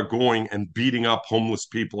people are going and beating up homeless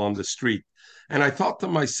people on the street. And I thought to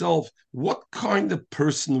myself, what kind of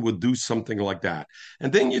person would do something like that?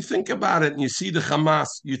 And then you think about it and you see the Hamas,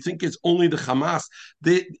 you think it's only the Hamas.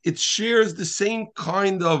 It shares the same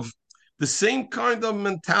kind of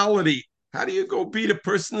mentality. How do you go beat a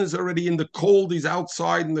person who's already in the cold? He's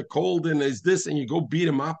outside in the cold and is this, and you go beat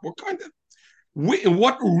him up? What kind of in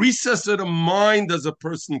what recess of the mind does a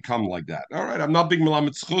person come like that? All right, I'm not being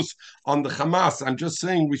melamed on the Hamas. I'm just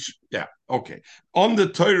saying we should. Yeah, okay. On the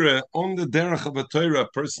Torah, on the derech of a Torah, a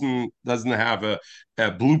person doesn't have a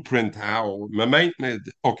blueprint how.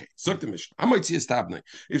 Okay, so the mission. I might see a stabning.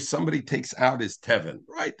 If somebody takes out his tevin,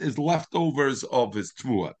 right, his leftovers of his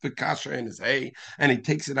tvua, the kasha and his hay, and he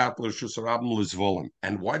takes it out l'shusarabim.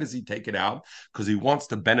 And why does he take it out? Because he wants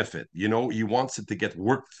to benefit. You know, he wants it to get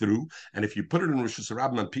worked through. And if you put it in Rosh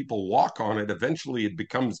Hashanah and people walk on it, eventually it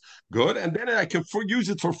becomes good. And then I can use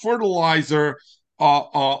it for fertilizer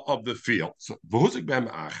of the field. So,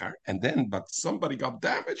 and then, but somebody got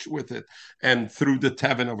damaged with it and threw the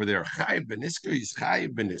tevin over there.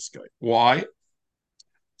 Why?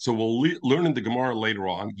 So we'll learn in the Gemara later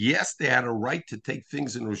on. Yes, they had a right to take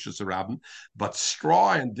things in Rosh Hashanah, but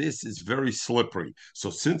straw and this is very slippery.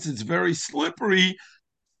 So since it's very slippery,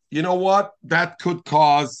 you know what? That could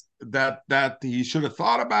cause that he should have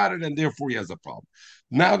thought about it, and therefore he has a problem.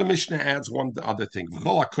 Now the Mishnah adds one other thing.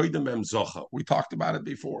 We talked about it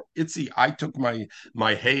before. I took my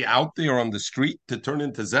hay out there on the street to turn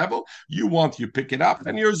into zevel. You pick it up,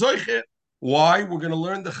 and you're zoichet. Why? We're going to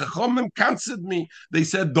learn the Chachomim canceled me. They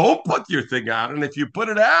said, don't put your thing out. And if you put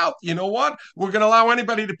it out, you know what? We're going to allow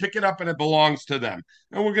anybody to pick it up and it belongs to them.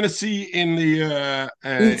 And we're going to see in the...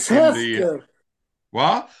 it's hefker.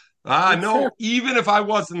 What? No, even if I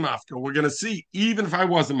wasn't Mafka, we're going to see, even if I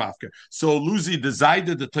wasn't Mafka. So Luzi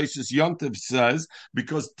decided the Tosis Yontiv says,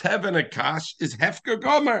 because Teven Akash is Hefker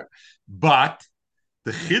Gomer. But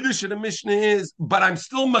the Chiddush of the Mishnah is, but I'm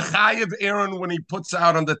still Mechayev Aaron when he puts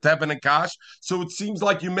out on the Teven Akash. So it seems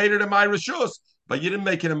like you made it in my Rishus, but you didn't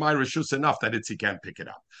make it in my Rishus enough that Itzi can't pick it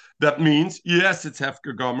up. That means, yes, it's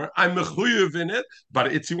Hefker Gomer. I'm Mechuyev in it,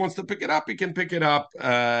 but Itzi wants to pick it up. He can pick it up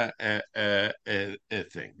a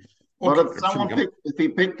thing. But if he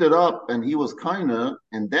picked it up and he was kinda,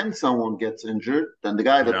 and then someone gets injured, then the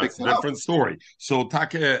guy that picked it up. Different story. So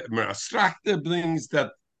Take Merastrakte brings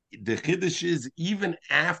that the Chiddush is even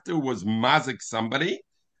after was mazik somebody,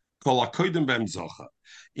 in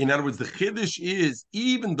other words, the Chiddush is,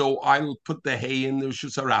 even though I'll put the hay in the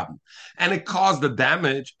Rishus Harabim, and it caused the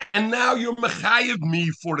damage, and now you're mechayiv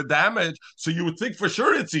me for the damage, so you would think for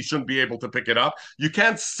sure Itzi shouldn't be able to pick it up. You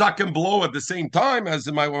can't suck and blow at the same time, as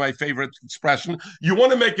in my favorite expression. You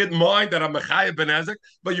want to make it mine that I'm mechayiv ben Ezek,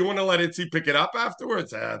 but you want to let Itzi pick it up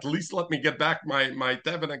afterwards. At least let me get back my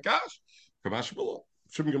Tevin and Kash. Kamash below.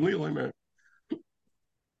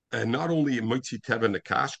 And not only Moitzi Teva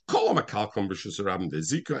Nakash, Kol Mekalklum B'Shus Rabim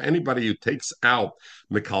Zika, anybody who takes out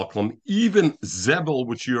Mekalklum, even Zebel,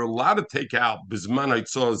 which you're allowed to take out, Bisman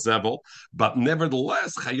Aitzah Zebel, but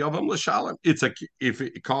nevertheless, Chayavam L'Shalem, if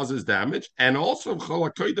it causes damage, and also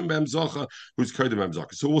Chol HaKoydim B'Emzocha, who's Koydim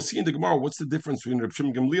B'Emzocha. So we'll see in the Gemara, what's the difference between Reb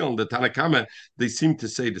Shimon Gamliel and the Tanna Kamma? They seem to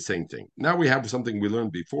say the same thing. Now we have something we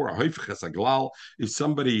learned before, if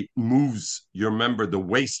somebody moves, you remember, the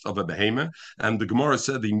waist of a behemoth, and the Gemara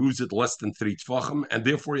said he moves it less than 3 tefachim, and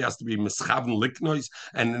therefore he has to be mischaven liknois.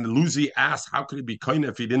 And Luzi asked, how could he be koine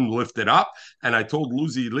if he didn't lift it up? And I told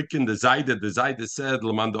Luzi, likin the Zayda said,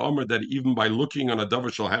 Lamanda Omer, that even by looking on a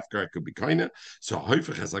davar shel hefker, I could be koine. So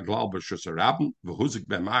häufig has a glal b'shus rabin, v'huzik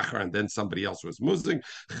b'macher, and then somebody else was musing.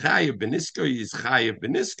 Chayev beniskoi is chayev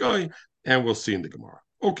beniskoi, and we'll see in the Gemara.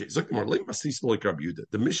 Okay,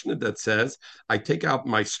 the Mishnah that says I take out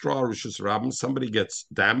my straw rishus rabim, somebody gets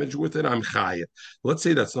damaged with it, I'm chayev. Let's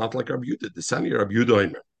say that's not like Rabbi Yudah. The Sani Rabbi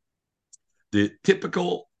Yudah, the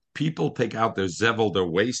typical people take out their zevel, their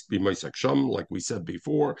waste, b'moisak sham, like we said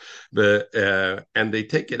before, and they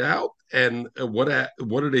take it out. And what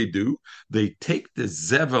do? They take the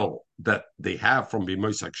zevel that they have from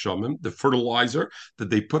b'moisak shamim, the fertilizer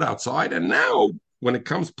that they put outside, and now, when it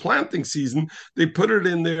comes planting season, they put it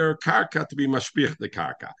in their karka to be mashpich the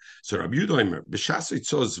karka. So Rabbi Yudoimer, b'shasei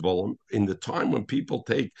tzos zvolim, in the time when people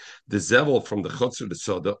take the zevel from the chutz or the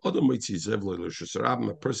soda, other moitzi zevel l'rishus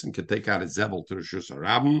harabim, a person can take out a zevel to rishus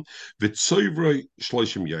harabim, v'tzoivroi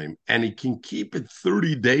shloshim yom, and he can keep it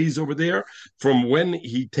 30 days over there from when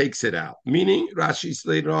he takes it out. Meaning, Rashi says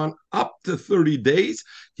later on, up to 30 days,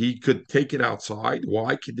 he could take it outside.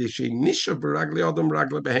 Why?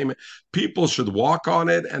 People should walk on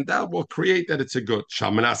it, and that will create that it's a good.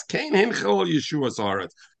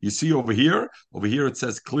 You see over here it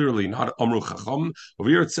says clearly, not Amru Chacham. Over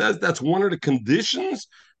here it says that's one of the conditions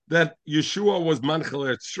that Yeshua was Manchel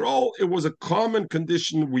Eretz Yisrael. It was a common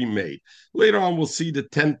condition we made. Later on, we'll see the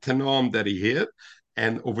 10 Tanam that he had.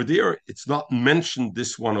 And over there, it's not mentioned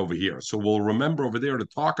this one over here. So we'll remember over there to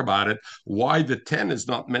talk about it, why the 10 is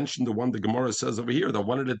not mentioned, the one the Gemara says over here. The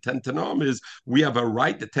one of the 10 Tanam is we have a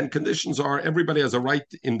right. The 10 conditions are everybody has a right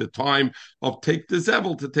in the time of take the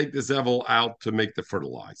Zevel out to make the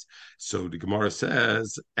fertilize. So the Gemara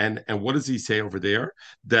says, and what does he say over there?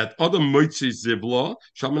 That other Moitzi Zivla,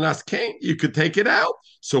 Shamanas Kain, you could take it out.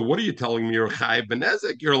 So what are you telling me? You're Chayiv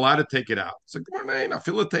Benezek. You're allowed to take it out. So Gemara, I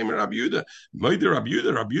feel it. Rabbi Yehuda.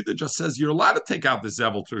 Rabbi Yehuda just says you're allowed to take out the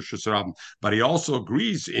Zevel to Rishus Rabban, but he also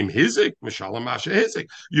agrees in Hizik, Mishalam Masha Hizik.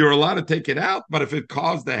 You're allowed to take it out, but if it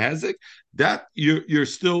caused the Hizik, that you're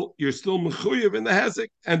still mechuyev in the Hizik,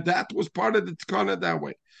 and that was part of the Tikana that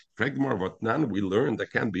way. We learned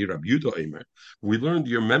that can be Rabbi Yehuda Eimer. We learned,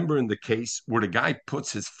 you remember in the case where the guy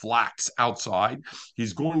puts his flax outside,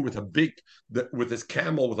 he's going with with his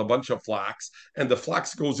camel with a bunch of flax, and the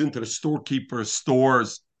flax goes into the storekeeper's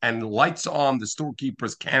stores and lights on the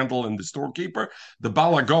storekeeper's candle in the storekeeper, the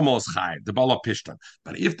Bala Gomos Chai, the Bala Pishtan.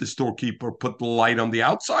 But if the storekeeper put the light on the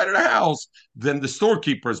outside of the house, then the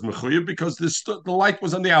storekeeper is mechuyev because the light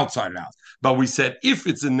was on the outside of the house. But we said if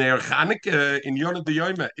it's in Ner Chanukah, in Yonah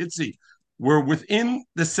D'Yoyma, Itzi, we're within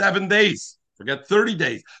the 7 days. Forget 30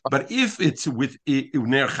 days. But if it's with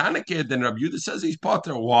Ner Chanukah, then Rabbi Yehuda says he's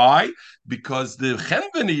potter. Why? Because the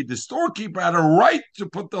Chenveni, the storekeeper, had a right to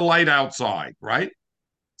put the light outside, right?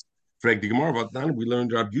 We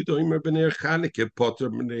learned Rabbi Yehuda B'ner Chanukah Potter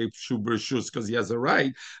B'nei Shub Rishus because he has a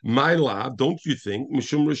right. My law, don't you think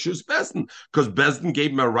Mishum Rishus Bezdin? Because Bezdin gave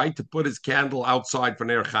him a right to put his candle outside for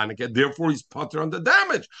Ner Chanukah. Therefore, he's Potter on the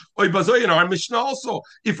damage. Our Mishnah also.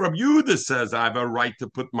 If Rabbi Yehuda says I have a right to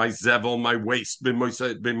put my zevel, my waste,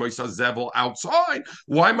 b'moisa zevel outside,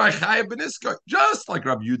 why am I chayav b'niska? Just like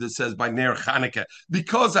Rabbi Yehuda says by Ner Chanukah,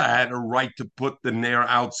 because I had a right to put the Ner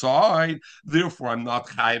outside. Therefore, I'm not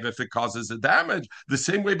chayav if it causes a damage. The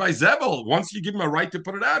same way by Zevel. Once you give him a right to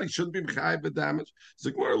put it out, he shouldn't be chayav with damage. It's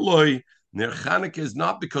like more loy. Ner Chanukah is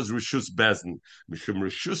not because Rishus Bezdin. Mishum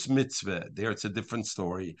Rishus Mitzvah. There it's a different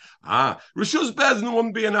story. Rishus Bezdin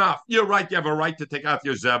wouldn't be enough. You're right, you have a right to take out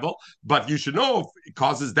your Zevel, but you should know if it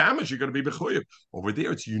causes damage, you're going to be Bechuyev. Over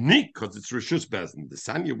there, it's unique because it's Rishus Bezdin. The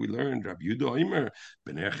Sanya we learned, Rabbi Yehuda Omer,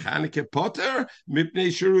 B'ner Chanukah Potter,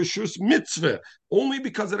 Mipnei Rishus Mitzvah. Only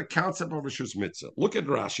because of the concept of Rishus Mitzvah. Look at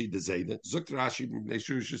Rashi, the Zayda. Zuk Rashi,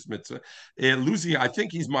 Rishus Mitzvah. Lucy, I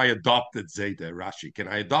think he's my adopted Zayda, Rashi. Can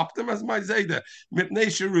I adopt him as my Zayda? Mipnei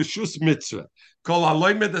Rishus Mitzvah. Kol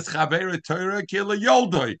aloymed es chavere Torah kila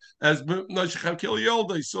yoldoi. As Noshchav kila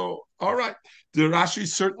yoldoi. So, all right. The Rashi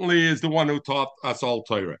certainly is the one who taught us all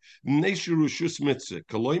Torah. Neshu Rishus Mitzvah.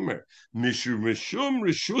 Koloimer. Mishu Mishum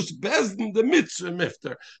Rishus Bezdin the Mitzvah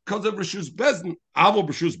Mifter. Because of Rishus Bezdin. Avo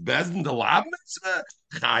Rishus Bezdin the Lab Mitzvah.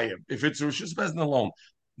 Chayim. If it's Rishus Bezdin alone.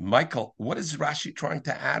 Michael, what is Rashi trying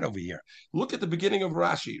to add over here? Look at the beginning of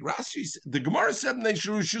Rashi. The Gemara said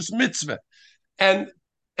Neshu Rishus Mitzvah. And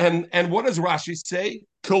what does Rashi say?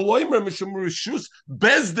 Koloimer Mishum Rishus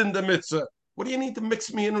Bezdin the Mitzvah. What do you need to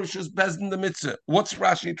mix me in Rishus Bezdin the Mitzvah? What's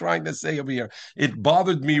Rashi trying to say over here? It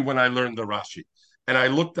bothered me when I learned the Rashi. And I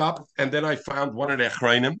looked up, and then I found one of the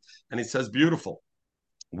Echrainim, and he says, beautiful.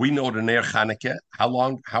 We know the Ner Chanukah.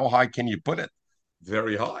 How high can you put it?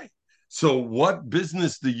 Very high. So what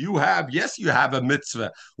business do you have? Yes, you have a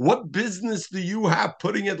mitzvah. What business do you have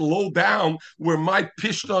putting it low down where my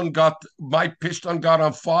pishton got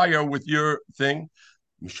on fire with your thing?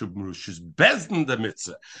 Bezdin the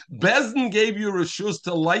mitzvah. Bezdin gave you rishus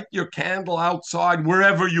to light your candle outside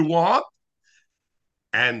wherever you want.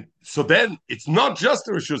 And so then it's not just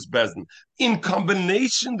the Rishus Bezdin. In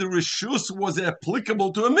combination, the Rishus was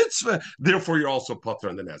applicable to a mitzvah. Therefore, you're also potter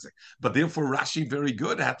on the Nezek. But therefore, Rashi, very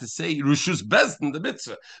good, had to say Rishus Bezdin, the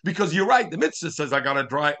mitzvah. Because you're right, the mitzvah says I got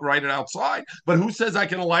to write it outside. But who says I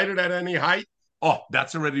can light it at any height? Oh,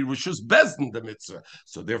 that's already Rishus Bezdin, the mitzvah.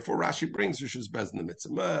 So therefore, Rashi brings Rishus Bezdin, the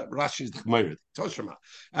mitzvah. Rashi's the Chmayrit. Toshima.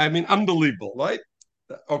 I mean, unbelievable, right?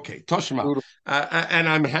 Okay, Toshma. And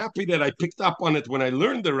I'm happy that I picked up on it when I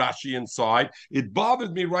learned the Rashi inside. It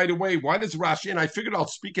bothered me right away. Why does Rashi? And I figured I'll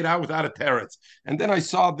speak it out without a teretz. And then I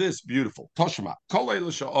saw this beautiful. Toshma.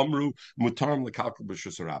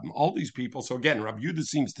 All these people. So again, Rabbi Yehuda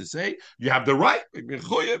seems to say you have the right.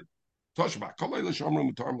 Toshba,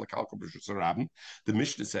 the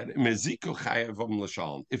Mishnah said,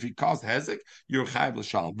 if he caused hezek, you're chayav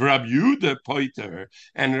l'shalom. Rabbi Yehuda poiter,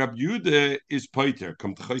 and Rabbi Yehuda is poiter.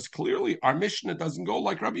 Come to chayis clearly, our Mishnah doesn't go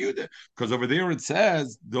like Rabbi Yehuda, because over there it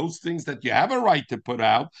says those things that you have a right to put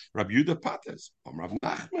out. Rabbi Yehuda pates. Rav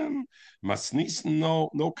Nachman masnis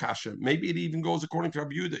no kasha. Maybe it even goes according to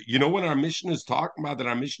Rabbi Yehuda. You know when our Mishnah is talking about that,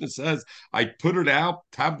 our Mishnah says, I put it out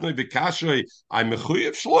tabnei v'kasha. I'm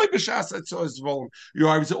mechuyev shloi b'shas etzos volum.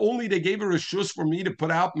 I was only, they gave her a shus for me to put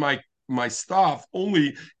out my stuff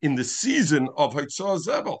only in the season of Haitzah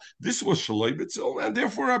Zebel. This was Shaloi B'tzil, and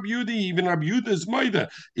therefore Rabbi Yehuda, even Rabbi Yehuda is Maida.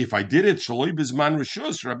 If I did it Shaloi B'zman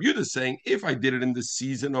Rishus, Rabbi Yehuda is saying, if I did it in the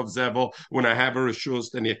season of Zebel, when I have a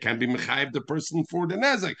Rishus, then it can be Mechayiv the person for the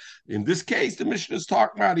Nezek. In this case, the Mishnah is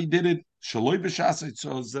talking about he did it Shaloi B'shas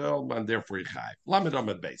Haitzah Zebel, and therefore he chayiv. Lamed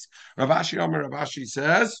Amid Beis. Rav Ashi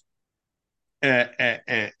says,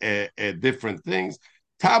 different things.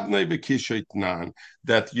 Tabnei b'kishoitnan,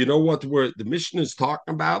 that you know what the Mishnah is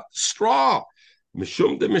talking about? Straw.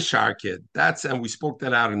 Mishum de misharket. That's, and we spoke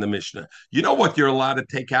that out in the Mishnah. You know what you're allowed to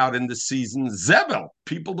take out in the season? Zebel.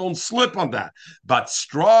 People don't slip on that. But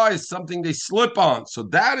straw is something they slip on. So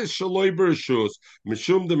that is shaloi b'rishus.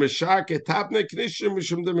 Mishum de misharket. Tabnei knishim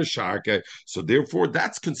mishum de misharket. So therefore,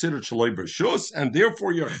 that's considered shaloi b'rishus, and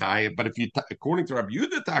therefore you're chayiv. But if you, according to Rabbi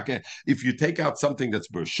Yehuda Take, if you take out something that's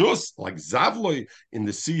b'rishus, like zavloi in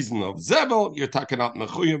the season of Zebel, you're taking out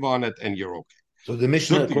mechuyev on it, and you're okay. So the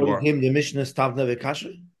Mishnah, according to him, the Mishnah is Tavna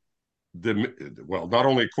v'Kasha? Well, not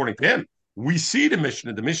only according to him, we see the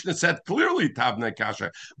Mishnah. The Mishnah said clearly Tavna Kasha,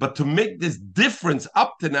 but to make this difference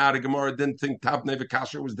up to now, the Gemara didn't think Tavna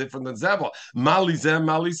v'Kasha was different than Zebel.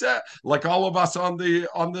 Malizeh, like all of us on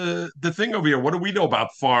the thing over here. What do we know about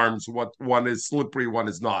farms? What one is slippery, one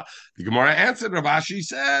is not. The Gemara answered. Rav Ashi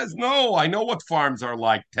says, no, I know what farms are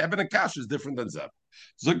like. Tevin and Kasha is different than Zebel.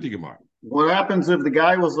 Zuk the Gemara. What happens if the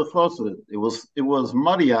guy was a chosed? It was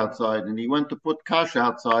muddy outside, and he went to put kash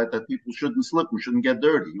outside that people shouldn't slip and shouldn't get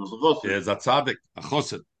dirty. He was a chosed. Yes, a tzaddik, a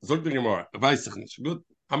chosed. Zog the Gemara. Weiß ich nicht. Good.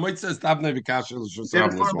 Amoit says tabnei v'kasha.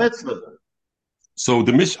 So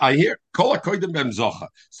the I hear kol hakoydim bem zocha.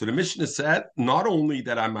 So the Mishnah said not only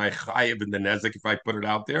that I'm a chayiv in the nezek if I put it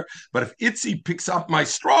out there, but if Itzi picks up my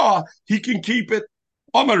straw, he can keep it.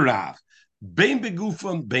 Omer Rav, bein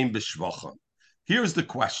begufam, bein b'shvacham. Here's the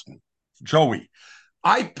question. Joey,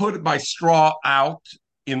 I put my straw out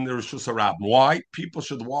in the Rishus Harab. Why? People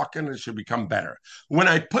should walk in and it should become better. When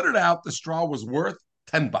I put it out, the straw was worth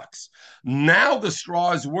 $10. Now the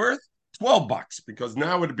straw is worth $12 because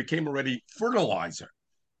now it became already fertilizer.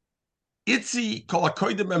 Itzi kol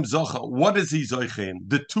hakoydim emzocha. What is he zoichin?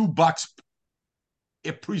 The $2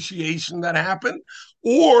 appreciation that happened,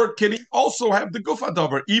 or can he also have the gufa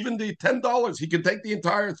davar, even the $10? He can take the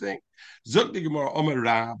entire thing.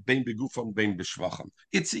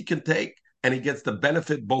 It's he can take, and he gets the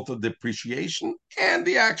benefit both of the appreciation and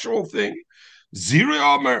the actual thing. No,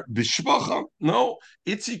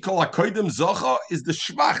 Itzi kol hakoydim zocha is the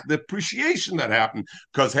shvach, the appreciation that happened.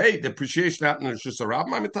 Because hey, the appreciation happened in Rishus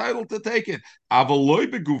Harabim, I'm entitled to take it. Avaloi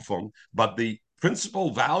begufam, but the principal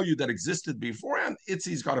value that existed beforehand,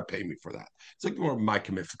 Itzi's got to pay me for that. It's like more my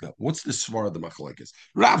commitment. What's the svar of the machlekes?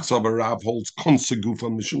 Rav holds konse gufa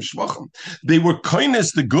mishum shvachim. They were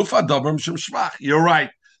kindness the gufa davar mishum shvach. You're right.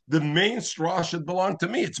 The main straw should belong to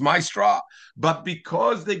me. It's my straw. But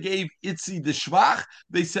because they gave Itzi the shvach,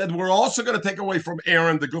 they said we're also going to take away from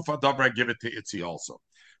Aaron the gufa davar and give it to Itzi also.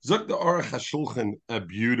 Zok the Aruch HaShulchan, a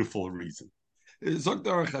beautiful reason. Zok the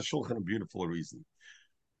Aruch HaShulchan, a beautiful reason.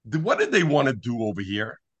 What did they want to do over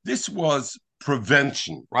here? This was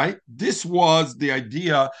prevention, right? This was the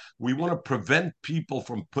idea. We want to prevent people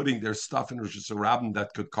from putting their stuff in Rishus Harabim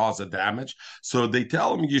that could cause a damage. So they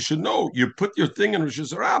tell them, you should know, you put your thing in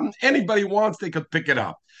Rishus Harabim, anybody wants, they could pick it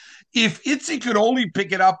up. If Itzi could only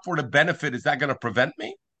pick it up for the benefit, is that going to prevent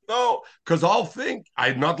me? No, because I'll think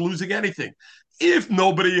I'm not losing anything. If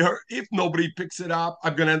nobody picks it up,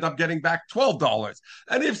 I'm going to end up getting back $12.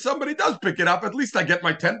 And if somebody does pick it up, at least I get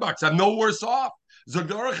my $10. I'm no worse off.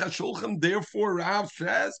 Therefore, Rav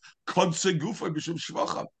says,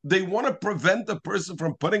 they want to prevent the person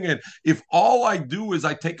from putting it. If all I do is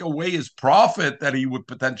I take away his profit that he would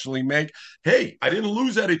potentially make, hey, I didn't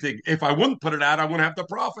lose anything. If I wouldn't put it out, I wouldn't have the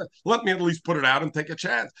profit. Let me at least put it out and take a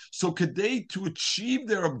chance. So could they, to achieve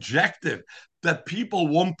their objective, that people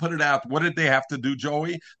won't put it out, what did they have to do,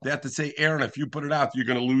 Joey? They had to say, Aaron, if you put it out, you're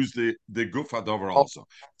going to lose the gufa dover also.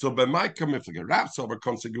 So by my commitment, Rav sober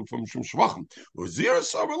konse gufam shum shvachim, or zero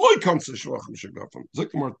sober loy konse shvachim shegufam.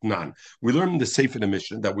 Zok more nan. We learned in the Sefer the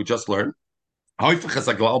Mishnah that we just learned.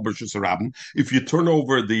 If you turn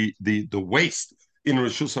over the waist in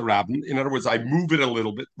Rishus Harabim, in other words, I move it a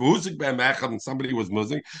little bit. And somebody was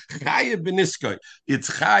moving. Chayev beniskoi. It's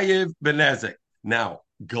chayev benezek. Now,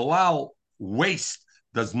 galal waist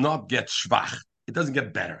does not get shvach. It doesn't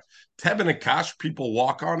get better. Tevin and Kash, people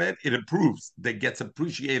walk on it, it improves. It gets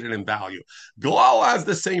appreciated in value. Galal has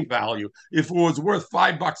the same value. If it was worth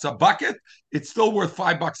 $5 a bucket, it's still worth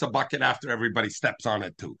 $5 a bucket after everybody steps on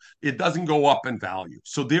it too. It doesn't go up in value.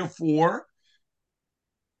 So therefore,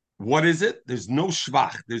 what is it? There's no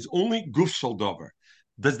shvach. There's only guf shaldover.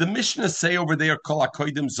 Does the Mishnah say over there kol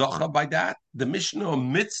hakoidim zocha by that? The Mishnah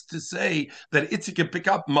omits to say that Itzik can pick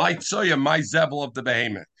up my tzoya, my zevel of the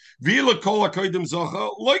behemoth. Vila kol hakoidim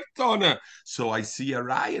zocha like Tana. So I see a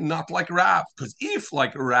raya not like Rab, because if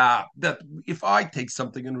like Rab, that if I take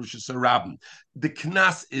something in Rosh Hashanah, the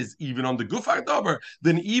knas is even on the guf hadover,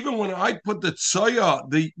 then even when I put the tzoya,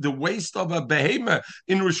 the waist of a behemoth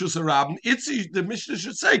in Rosh Hashanah, Itzi, the Mishnah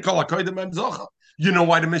should say kol hakoidim zocha. You know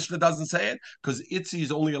why the Mishnah doesn't say it? Because Itzi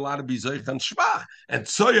is only allowed to be Zoich and Shvach, and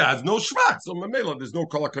Tzoya has no Shvach. So Mamela, there's no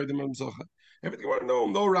Kol HaKodim and Zocha. Everything you want to know,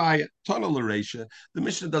 no Raya, Tunnel Laresha. The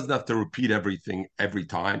Mishnah doesn't have to repeat everything every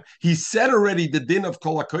time. He said already the din of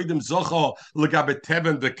Kol HaKodim Zocha L'Gabet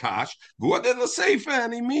Teven V'Kash. Guadin L'Seifa,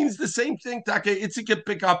 and he means the same thing. Take Itzi can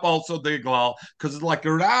pick up also the Iglal, because it's like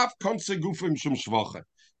a Rav, Konse Gufim Shum Shvacha.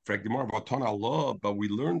 But we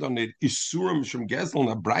learned on it Isurim Shum Gezel in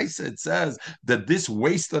a Brisa. It says that this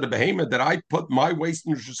waist of the behemoth that I put my waist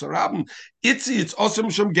in Rosh Hashanah, it's awesome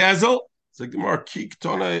Shum Gezel. It's like the Gemara Kik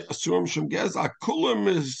Tana Isurim Shum Gezel. Akulim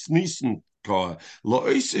is Nisan. It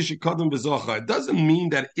doesn't mean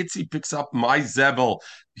that Itzi picks up my zevel,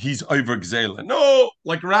 he's over gzela. No,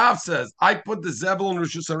 like Rav says, I put the zevel in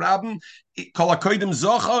Rosh Hashanah, kolakoidim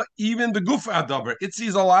zocha, even the gufa adaber. Itzi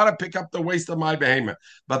is allowed to pick up the waist of my behemoth.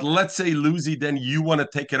 But let's say Luzi, then you want to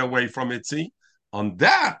take it away from Itzi. On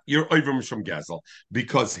that, you're over Mishum Gazel,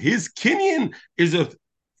 because his kinyan is a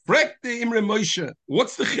Frek the Imre Moshe.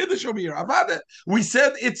 What's the chiddush over here? Avada. We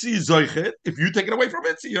said Itzi zoichet. If you take it away from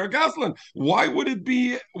Itzi, you're a Gazlan. Why would it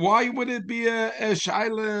be? Why would it be a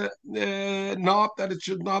shaila not that it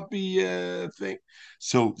should not be a thing?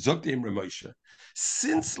 So zok the Imre Moshe.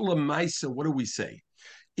 Since Lamaisa, what do we say?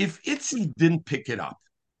 If Itzi didn't pick it up,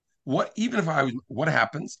 what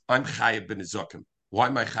happens? I'm chayav ben izokim. Why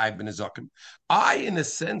am I chayav ben izokim? In a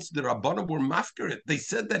sense, the Rabbanim were mafkarit. They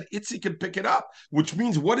said that Itzi could pick it up, which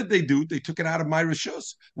means what did they do? They took it out of my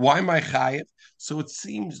rishus. Why am I chayav? So it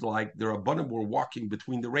seems like the Rabbanim were walking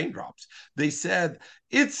between the raindrops. They said,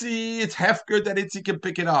 Itzi, it's hefker that Itzi can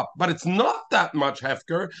pick it up, but it's not that much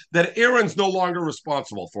hefker that Aaron's no longer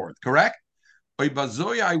responsible for it, correct? I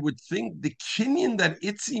would think the kinyan that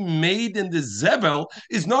Itzi made in the Zevel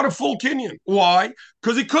is not a full kinyan. Why?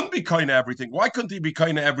 Because he couldn't be kind of everything. Why couldn't he be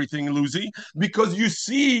kind of everything, Luzi? Because you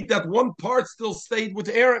see that one part still stayed with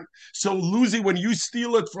Aaron. So, Luzi, when you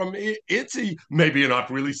steal it from Itzi, maybe you're not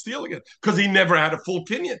really stealing it because he never had a full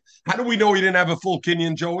kinyan. How do we know he didn't have a full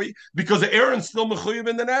kinyan, Joey? Because Aaron's still mechuyev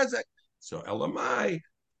in the Nazek. So, Elamai,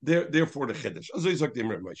 therefore the Chiddush.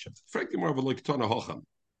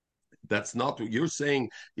 That's not what you're saying.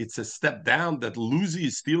 It's a step down that Luzi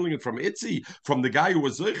is stealing it from Itzi, from the guy who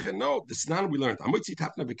was Zeichen. No, this is not what we learned.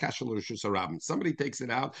 Somebody takes it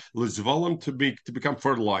out, to become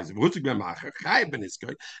fertilizer.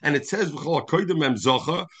 And it says,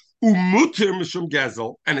 Umutir mishum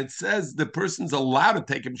gezel, and it says the person's allowed to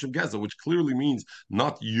take it mishum gezel, which clearly means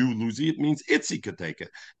not you, Luzi. It means Itzi could take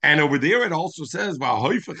it. And over there it also says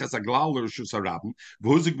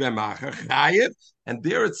and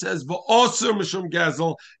there it says v'oser mishum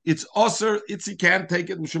gezel. It's oser. Itzi can't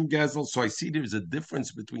take it mishum gezel. So I see there's a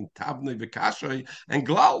difference between tavnei v'kashrei and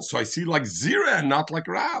glal. So I see like zira and not like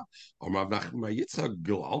rab. You're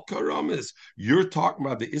talking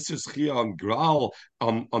about the Isser Schia on Gral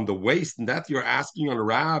on the waist, and that you're asking on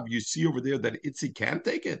Rab. You see over there that Itzi can't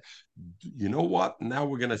take it. You know what? Now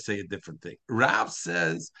we're going to say a different thing. Rab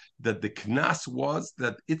says that the knas was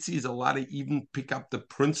that Itzi is allowed to even pick up the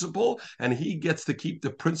principle, and he gets to keep the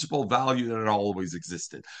principal value that it always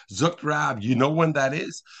existed. Zuk Rab, you know when that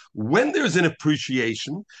is? When there's an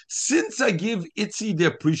appreciation, since I give Itzi the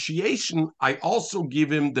appreciation, I also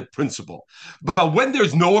give him the principle. But when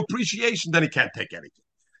there's no appreciation, then he can't take anything.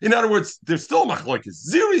 In other words, there's still machlokes.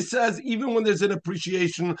 Ziri says even when there's an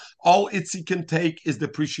appreciation, all Itzi can take is the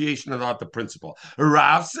appreciation and not the principal.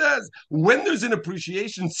 Rav says when there's an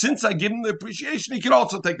appreciation, since I give him the appreciation, he can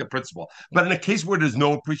also take the principal. But in a case where there's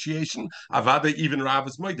no appreciation, Avada, even Rav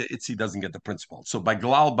is moide, Itzi doesn't get the principal. So by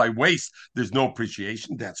glal, by waste, there's no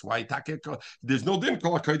appreciation. That's why there's no din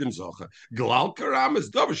kol hakodim zocha. Glal karam is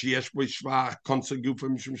davish yesh by shvach konse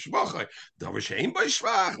gufim shum shvachai. Davish ein by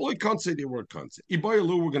shvach loy konse the word konse. Ibaya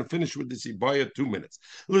lu, we're going to finish with this Ibaya 2 minutes.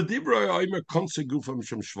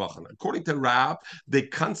 According to Rab, they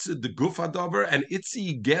consider the gufa davar and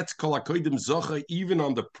Itzi gets kol hakodim zocha even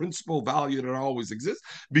on the principal value that always exists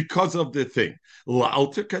because of the thing.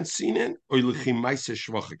 La'alter kansinen or l'chimaisa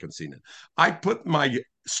shvacha kansinen. I put my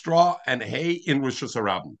straw and hay in Rosh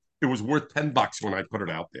Hashanah. It was worth $10 when I put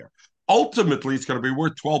it out there. Ultimately, it's going to be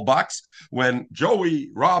worth $12 when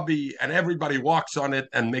Joey, Robbie, and everybody walks on it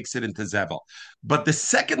and makes it into Zevel. But the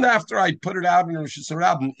second after I put it out in Rosh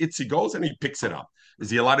Hashanah, Itzi goes and he picks it up.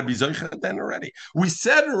 Is he allowed to be Zoycha then already? We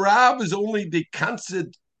said Rav is only the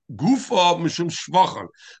concept Gufa Mishum Shvachon.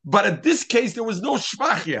 But in this case, there was no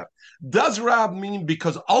Shvach yet. Does Rab mean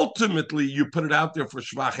because ultimately you put it out there for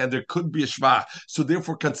Shvach and there could be a Shvach, so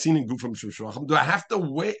therefore Katzin Gufa Mishum Shvachon? Do I have to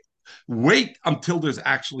wait until there's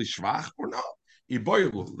actually Shvach or not? Do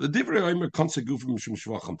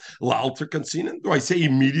I say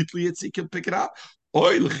immediately he can pick it up?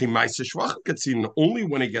 Only when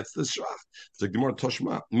he gets the Shvach. So Gemara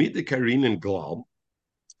Toshma, Mide Karin and Glal.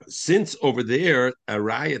 Since over there, a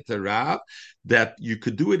raya to Rav, that you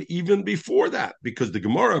could do it even before that, because the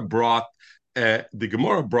Gemara brought a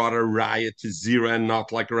raya to Zira and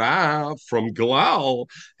not like Rav from Galal,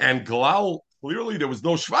 and Galal clearly there was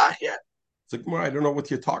no shvach yet. So Gemara, I don't know what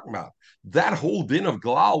you're talking about. That whole din of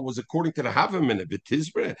Glal was according to the Havamin,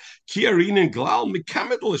 B'Tizbre, Kiarin and Glal,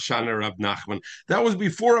 Mikamed L'Shana Rab Nachman. That was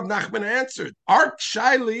before Rab Nachman answered. Ark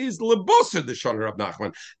Shaili is Leboser the Shana Rab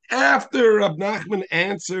Nachman. After Rab Nachman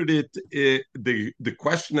answered the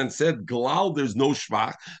question and said, Glal, there's no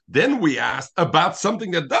shvach, then we asked about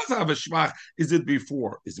something that does have a shvach. Is it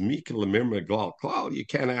before? Is Mika Lemirma Glal Glal? You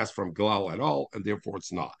can't ask from Glal at all, and therefore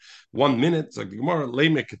it's not. 1 minute, so Gemara,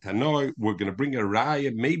 we're going to bring a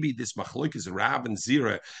raya. Maybe this machlokes Rab and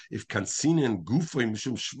Zira, if Kansina and Gufa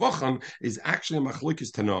Mishum Shvachan is actually a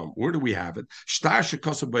machlokes Tanoim. Where do we have it? Shtar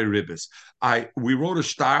Shekasa by Ribis. We wrote a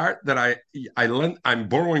shtar that I'm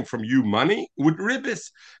borrowing from you money with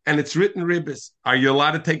ribis, and it's written ribis. Are you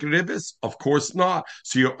allowed to take ribis? Of course not.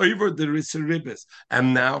 So you're over the ribis,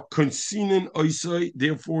 and now consinen oisoi.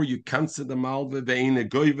 Therefore, you cancel the malve ve'ina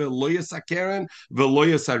goive loyas akeren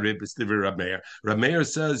ve'loyas ribis. The Rameir. Rameir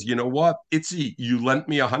says, you know what? You lent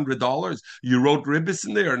me $100. You wrote ribis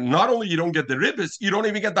in there. Not only you don't get the ribis, you don't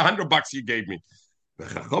even get the $100 you gave me.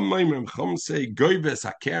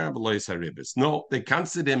 No, they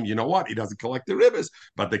consider him, you know what? He doesn't collect the ribbis,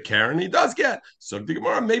 but the Karen he does get. So the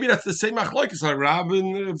Gemara, maybe that's the same machlokes like Rav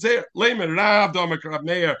and Zer. Rav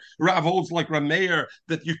holds like Rameir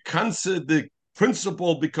that you consider the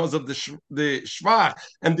principle because of the shvach,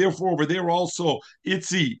 and therefore over there also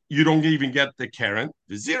Itzi, you don't even get the Karen.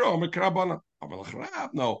 The zero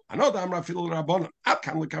no, I know the Amra Fil Rabbanim.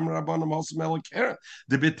 Akam Lekam Rabbanim also Mel Karen.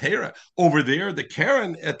 The Betera. Over there, the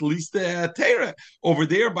Karen, at least the Tera. Over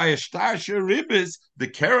there by a Shtasha Ribis, the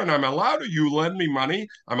Karen, I'm allowed to, you lend me money,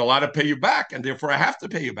 I'm allowed to pay you back, and therefore I have to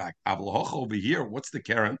pay you back. Avloch over here, what's the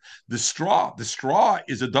Karen? The straw. The straw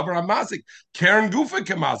is a Dabar Amazik. Karen Gufa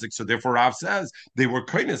Kamazik. So therefore Rav says they were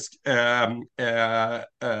kindness Gufa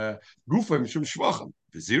Mishum Shvachim.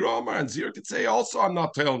 Zero Amar and Zero could say also I'm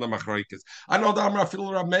not telling them machraikas. I know the Amar Fil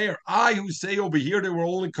Rameir. I who say over here they were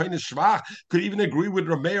only kind of shvach could even agree with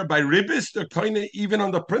Rameir by ribis. They're kind of even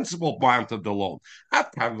on the principal point of the loan.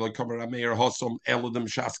 At time like Rameir Hosom Elodim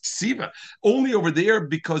Shask Siva. Only over there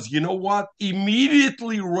because you know what?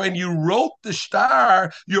 Immediately when you wrote the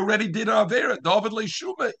star, you already did Avera. David Le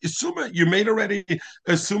Shuma Isuma. You made already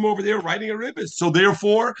a sum over there writing a ribis. So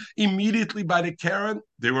therefore, immediately by the Karen,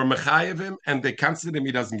 they were mechayev him and they considered him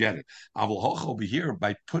he doesn't get it. Avul over here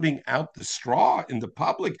by putting out the straw in the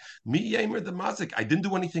public. Me yamer the mazik. I didn't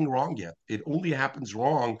do anything wrong yet. It only happens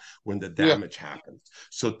wrong when the damage happens.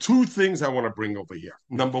 So 2 things I want to bring over here.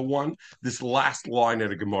 Number 1, this last line of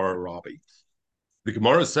the Gemara Rabbi. The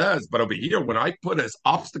Gemara says, but over here, when I put this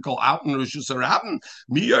obstacle out in Rosh Hashanah,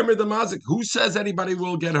 me yamer the mazik. Who says anybody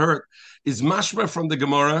will get hurt? Is mashma from the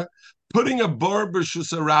Gemara putting a bar Rosh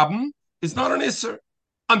Hashanah is not an isser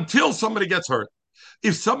until somebody gets hurt.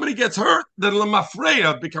 If somebody gets hurt, then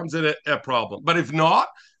Lamafreya becomes a problem. But if not,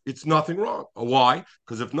 it's nothing wrong. Why?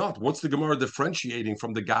 Because if not, what's the Gemara differentiating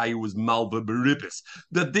from the guy who was malva beribis?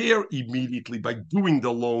 That there immediately by doing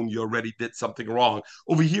the loan, you already did something wrong.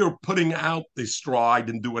 Over here, putting out the straw, I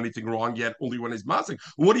didn't do anything wrong yet, only when he's massing.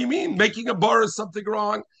 What do you mean? Making a bar is something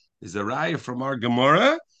wrong? Is a raya from our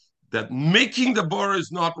Gemara that making the bar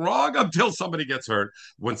is not wrong until somebody gets hurt.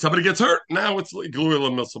 When somebody gets hurt, now it's like glue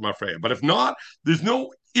and milsamafreya. But if not, there's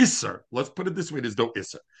no isser. Let's put it this way: there's no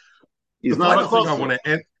isser. He's not a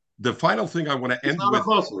chosed. The final thing I want to end with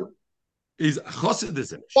is chosed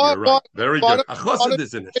is in it. You're right. Very good. A chosed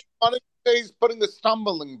is in it. Why don't you say he's putting the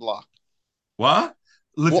stumbling block? What?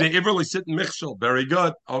 Very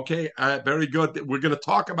good. Okay, very good. We're going to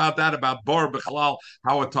talk about that, about bar b'chalal,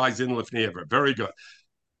 how it ties in lifnei iver. Very good.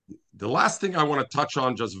 The last thing I want to touch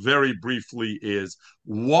on just very briefly is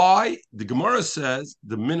why the Gemara says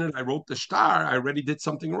the minute I wrote the star, I already did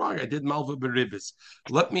something wrong. I did malva beribis.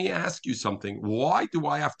 Let me ask you something. Why do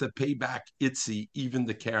I have to pay back itzi, even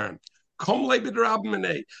the Karen? You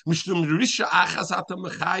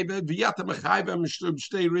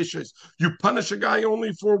punish a guy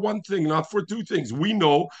only for one thing, not for two things. We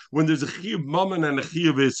know when there's a chiyuv mammon and a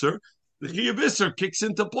chiyuv iser, the chiyuv iser kicks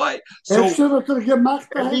into play. So every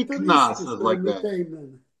knas is like that.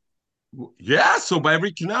 Yeah, so by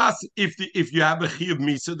every knas, if you have a chiyuv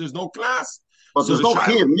misa, there's no knas. But there's no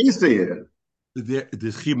chiyuv misa here. The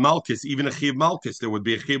chiyuv malchus, even a chiyuv malchus, there would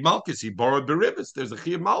be a chiyuv malchus. He borrowed beribis. There's a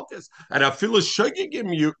chiyuv malchus, and I feel a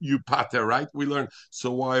shogigim you pater, right? We learn.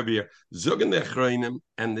 So why over here zogen the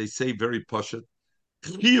and they say very pashut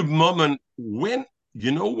chiyuv mammon when.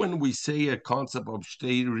 When we say a concept of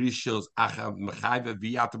shtei rishos, achav mechayve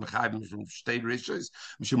v'yat mechayve from shtei rishos,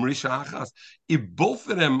 mishum risha achas, if both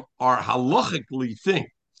of them are halachically thing,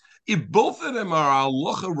 if both of them are a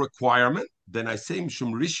halacha requirement, then I say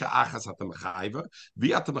mishum risha achas at mechayve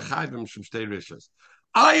v'yat mechayve mishum shtei rishos.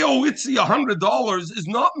 I owe Itzi $100 is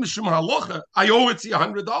not mishum halacha. I owe Itzi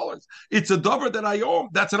 $100. It's a dover that I owe him.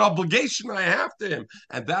 That's an obligation I have to him,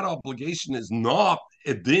 and that obligation is not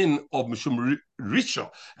a din of mishum risha,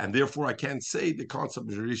 and therefore I can't say the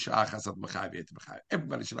concept of risha achas at mechayv.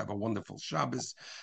 Everybody should have a wonderful Shabbos.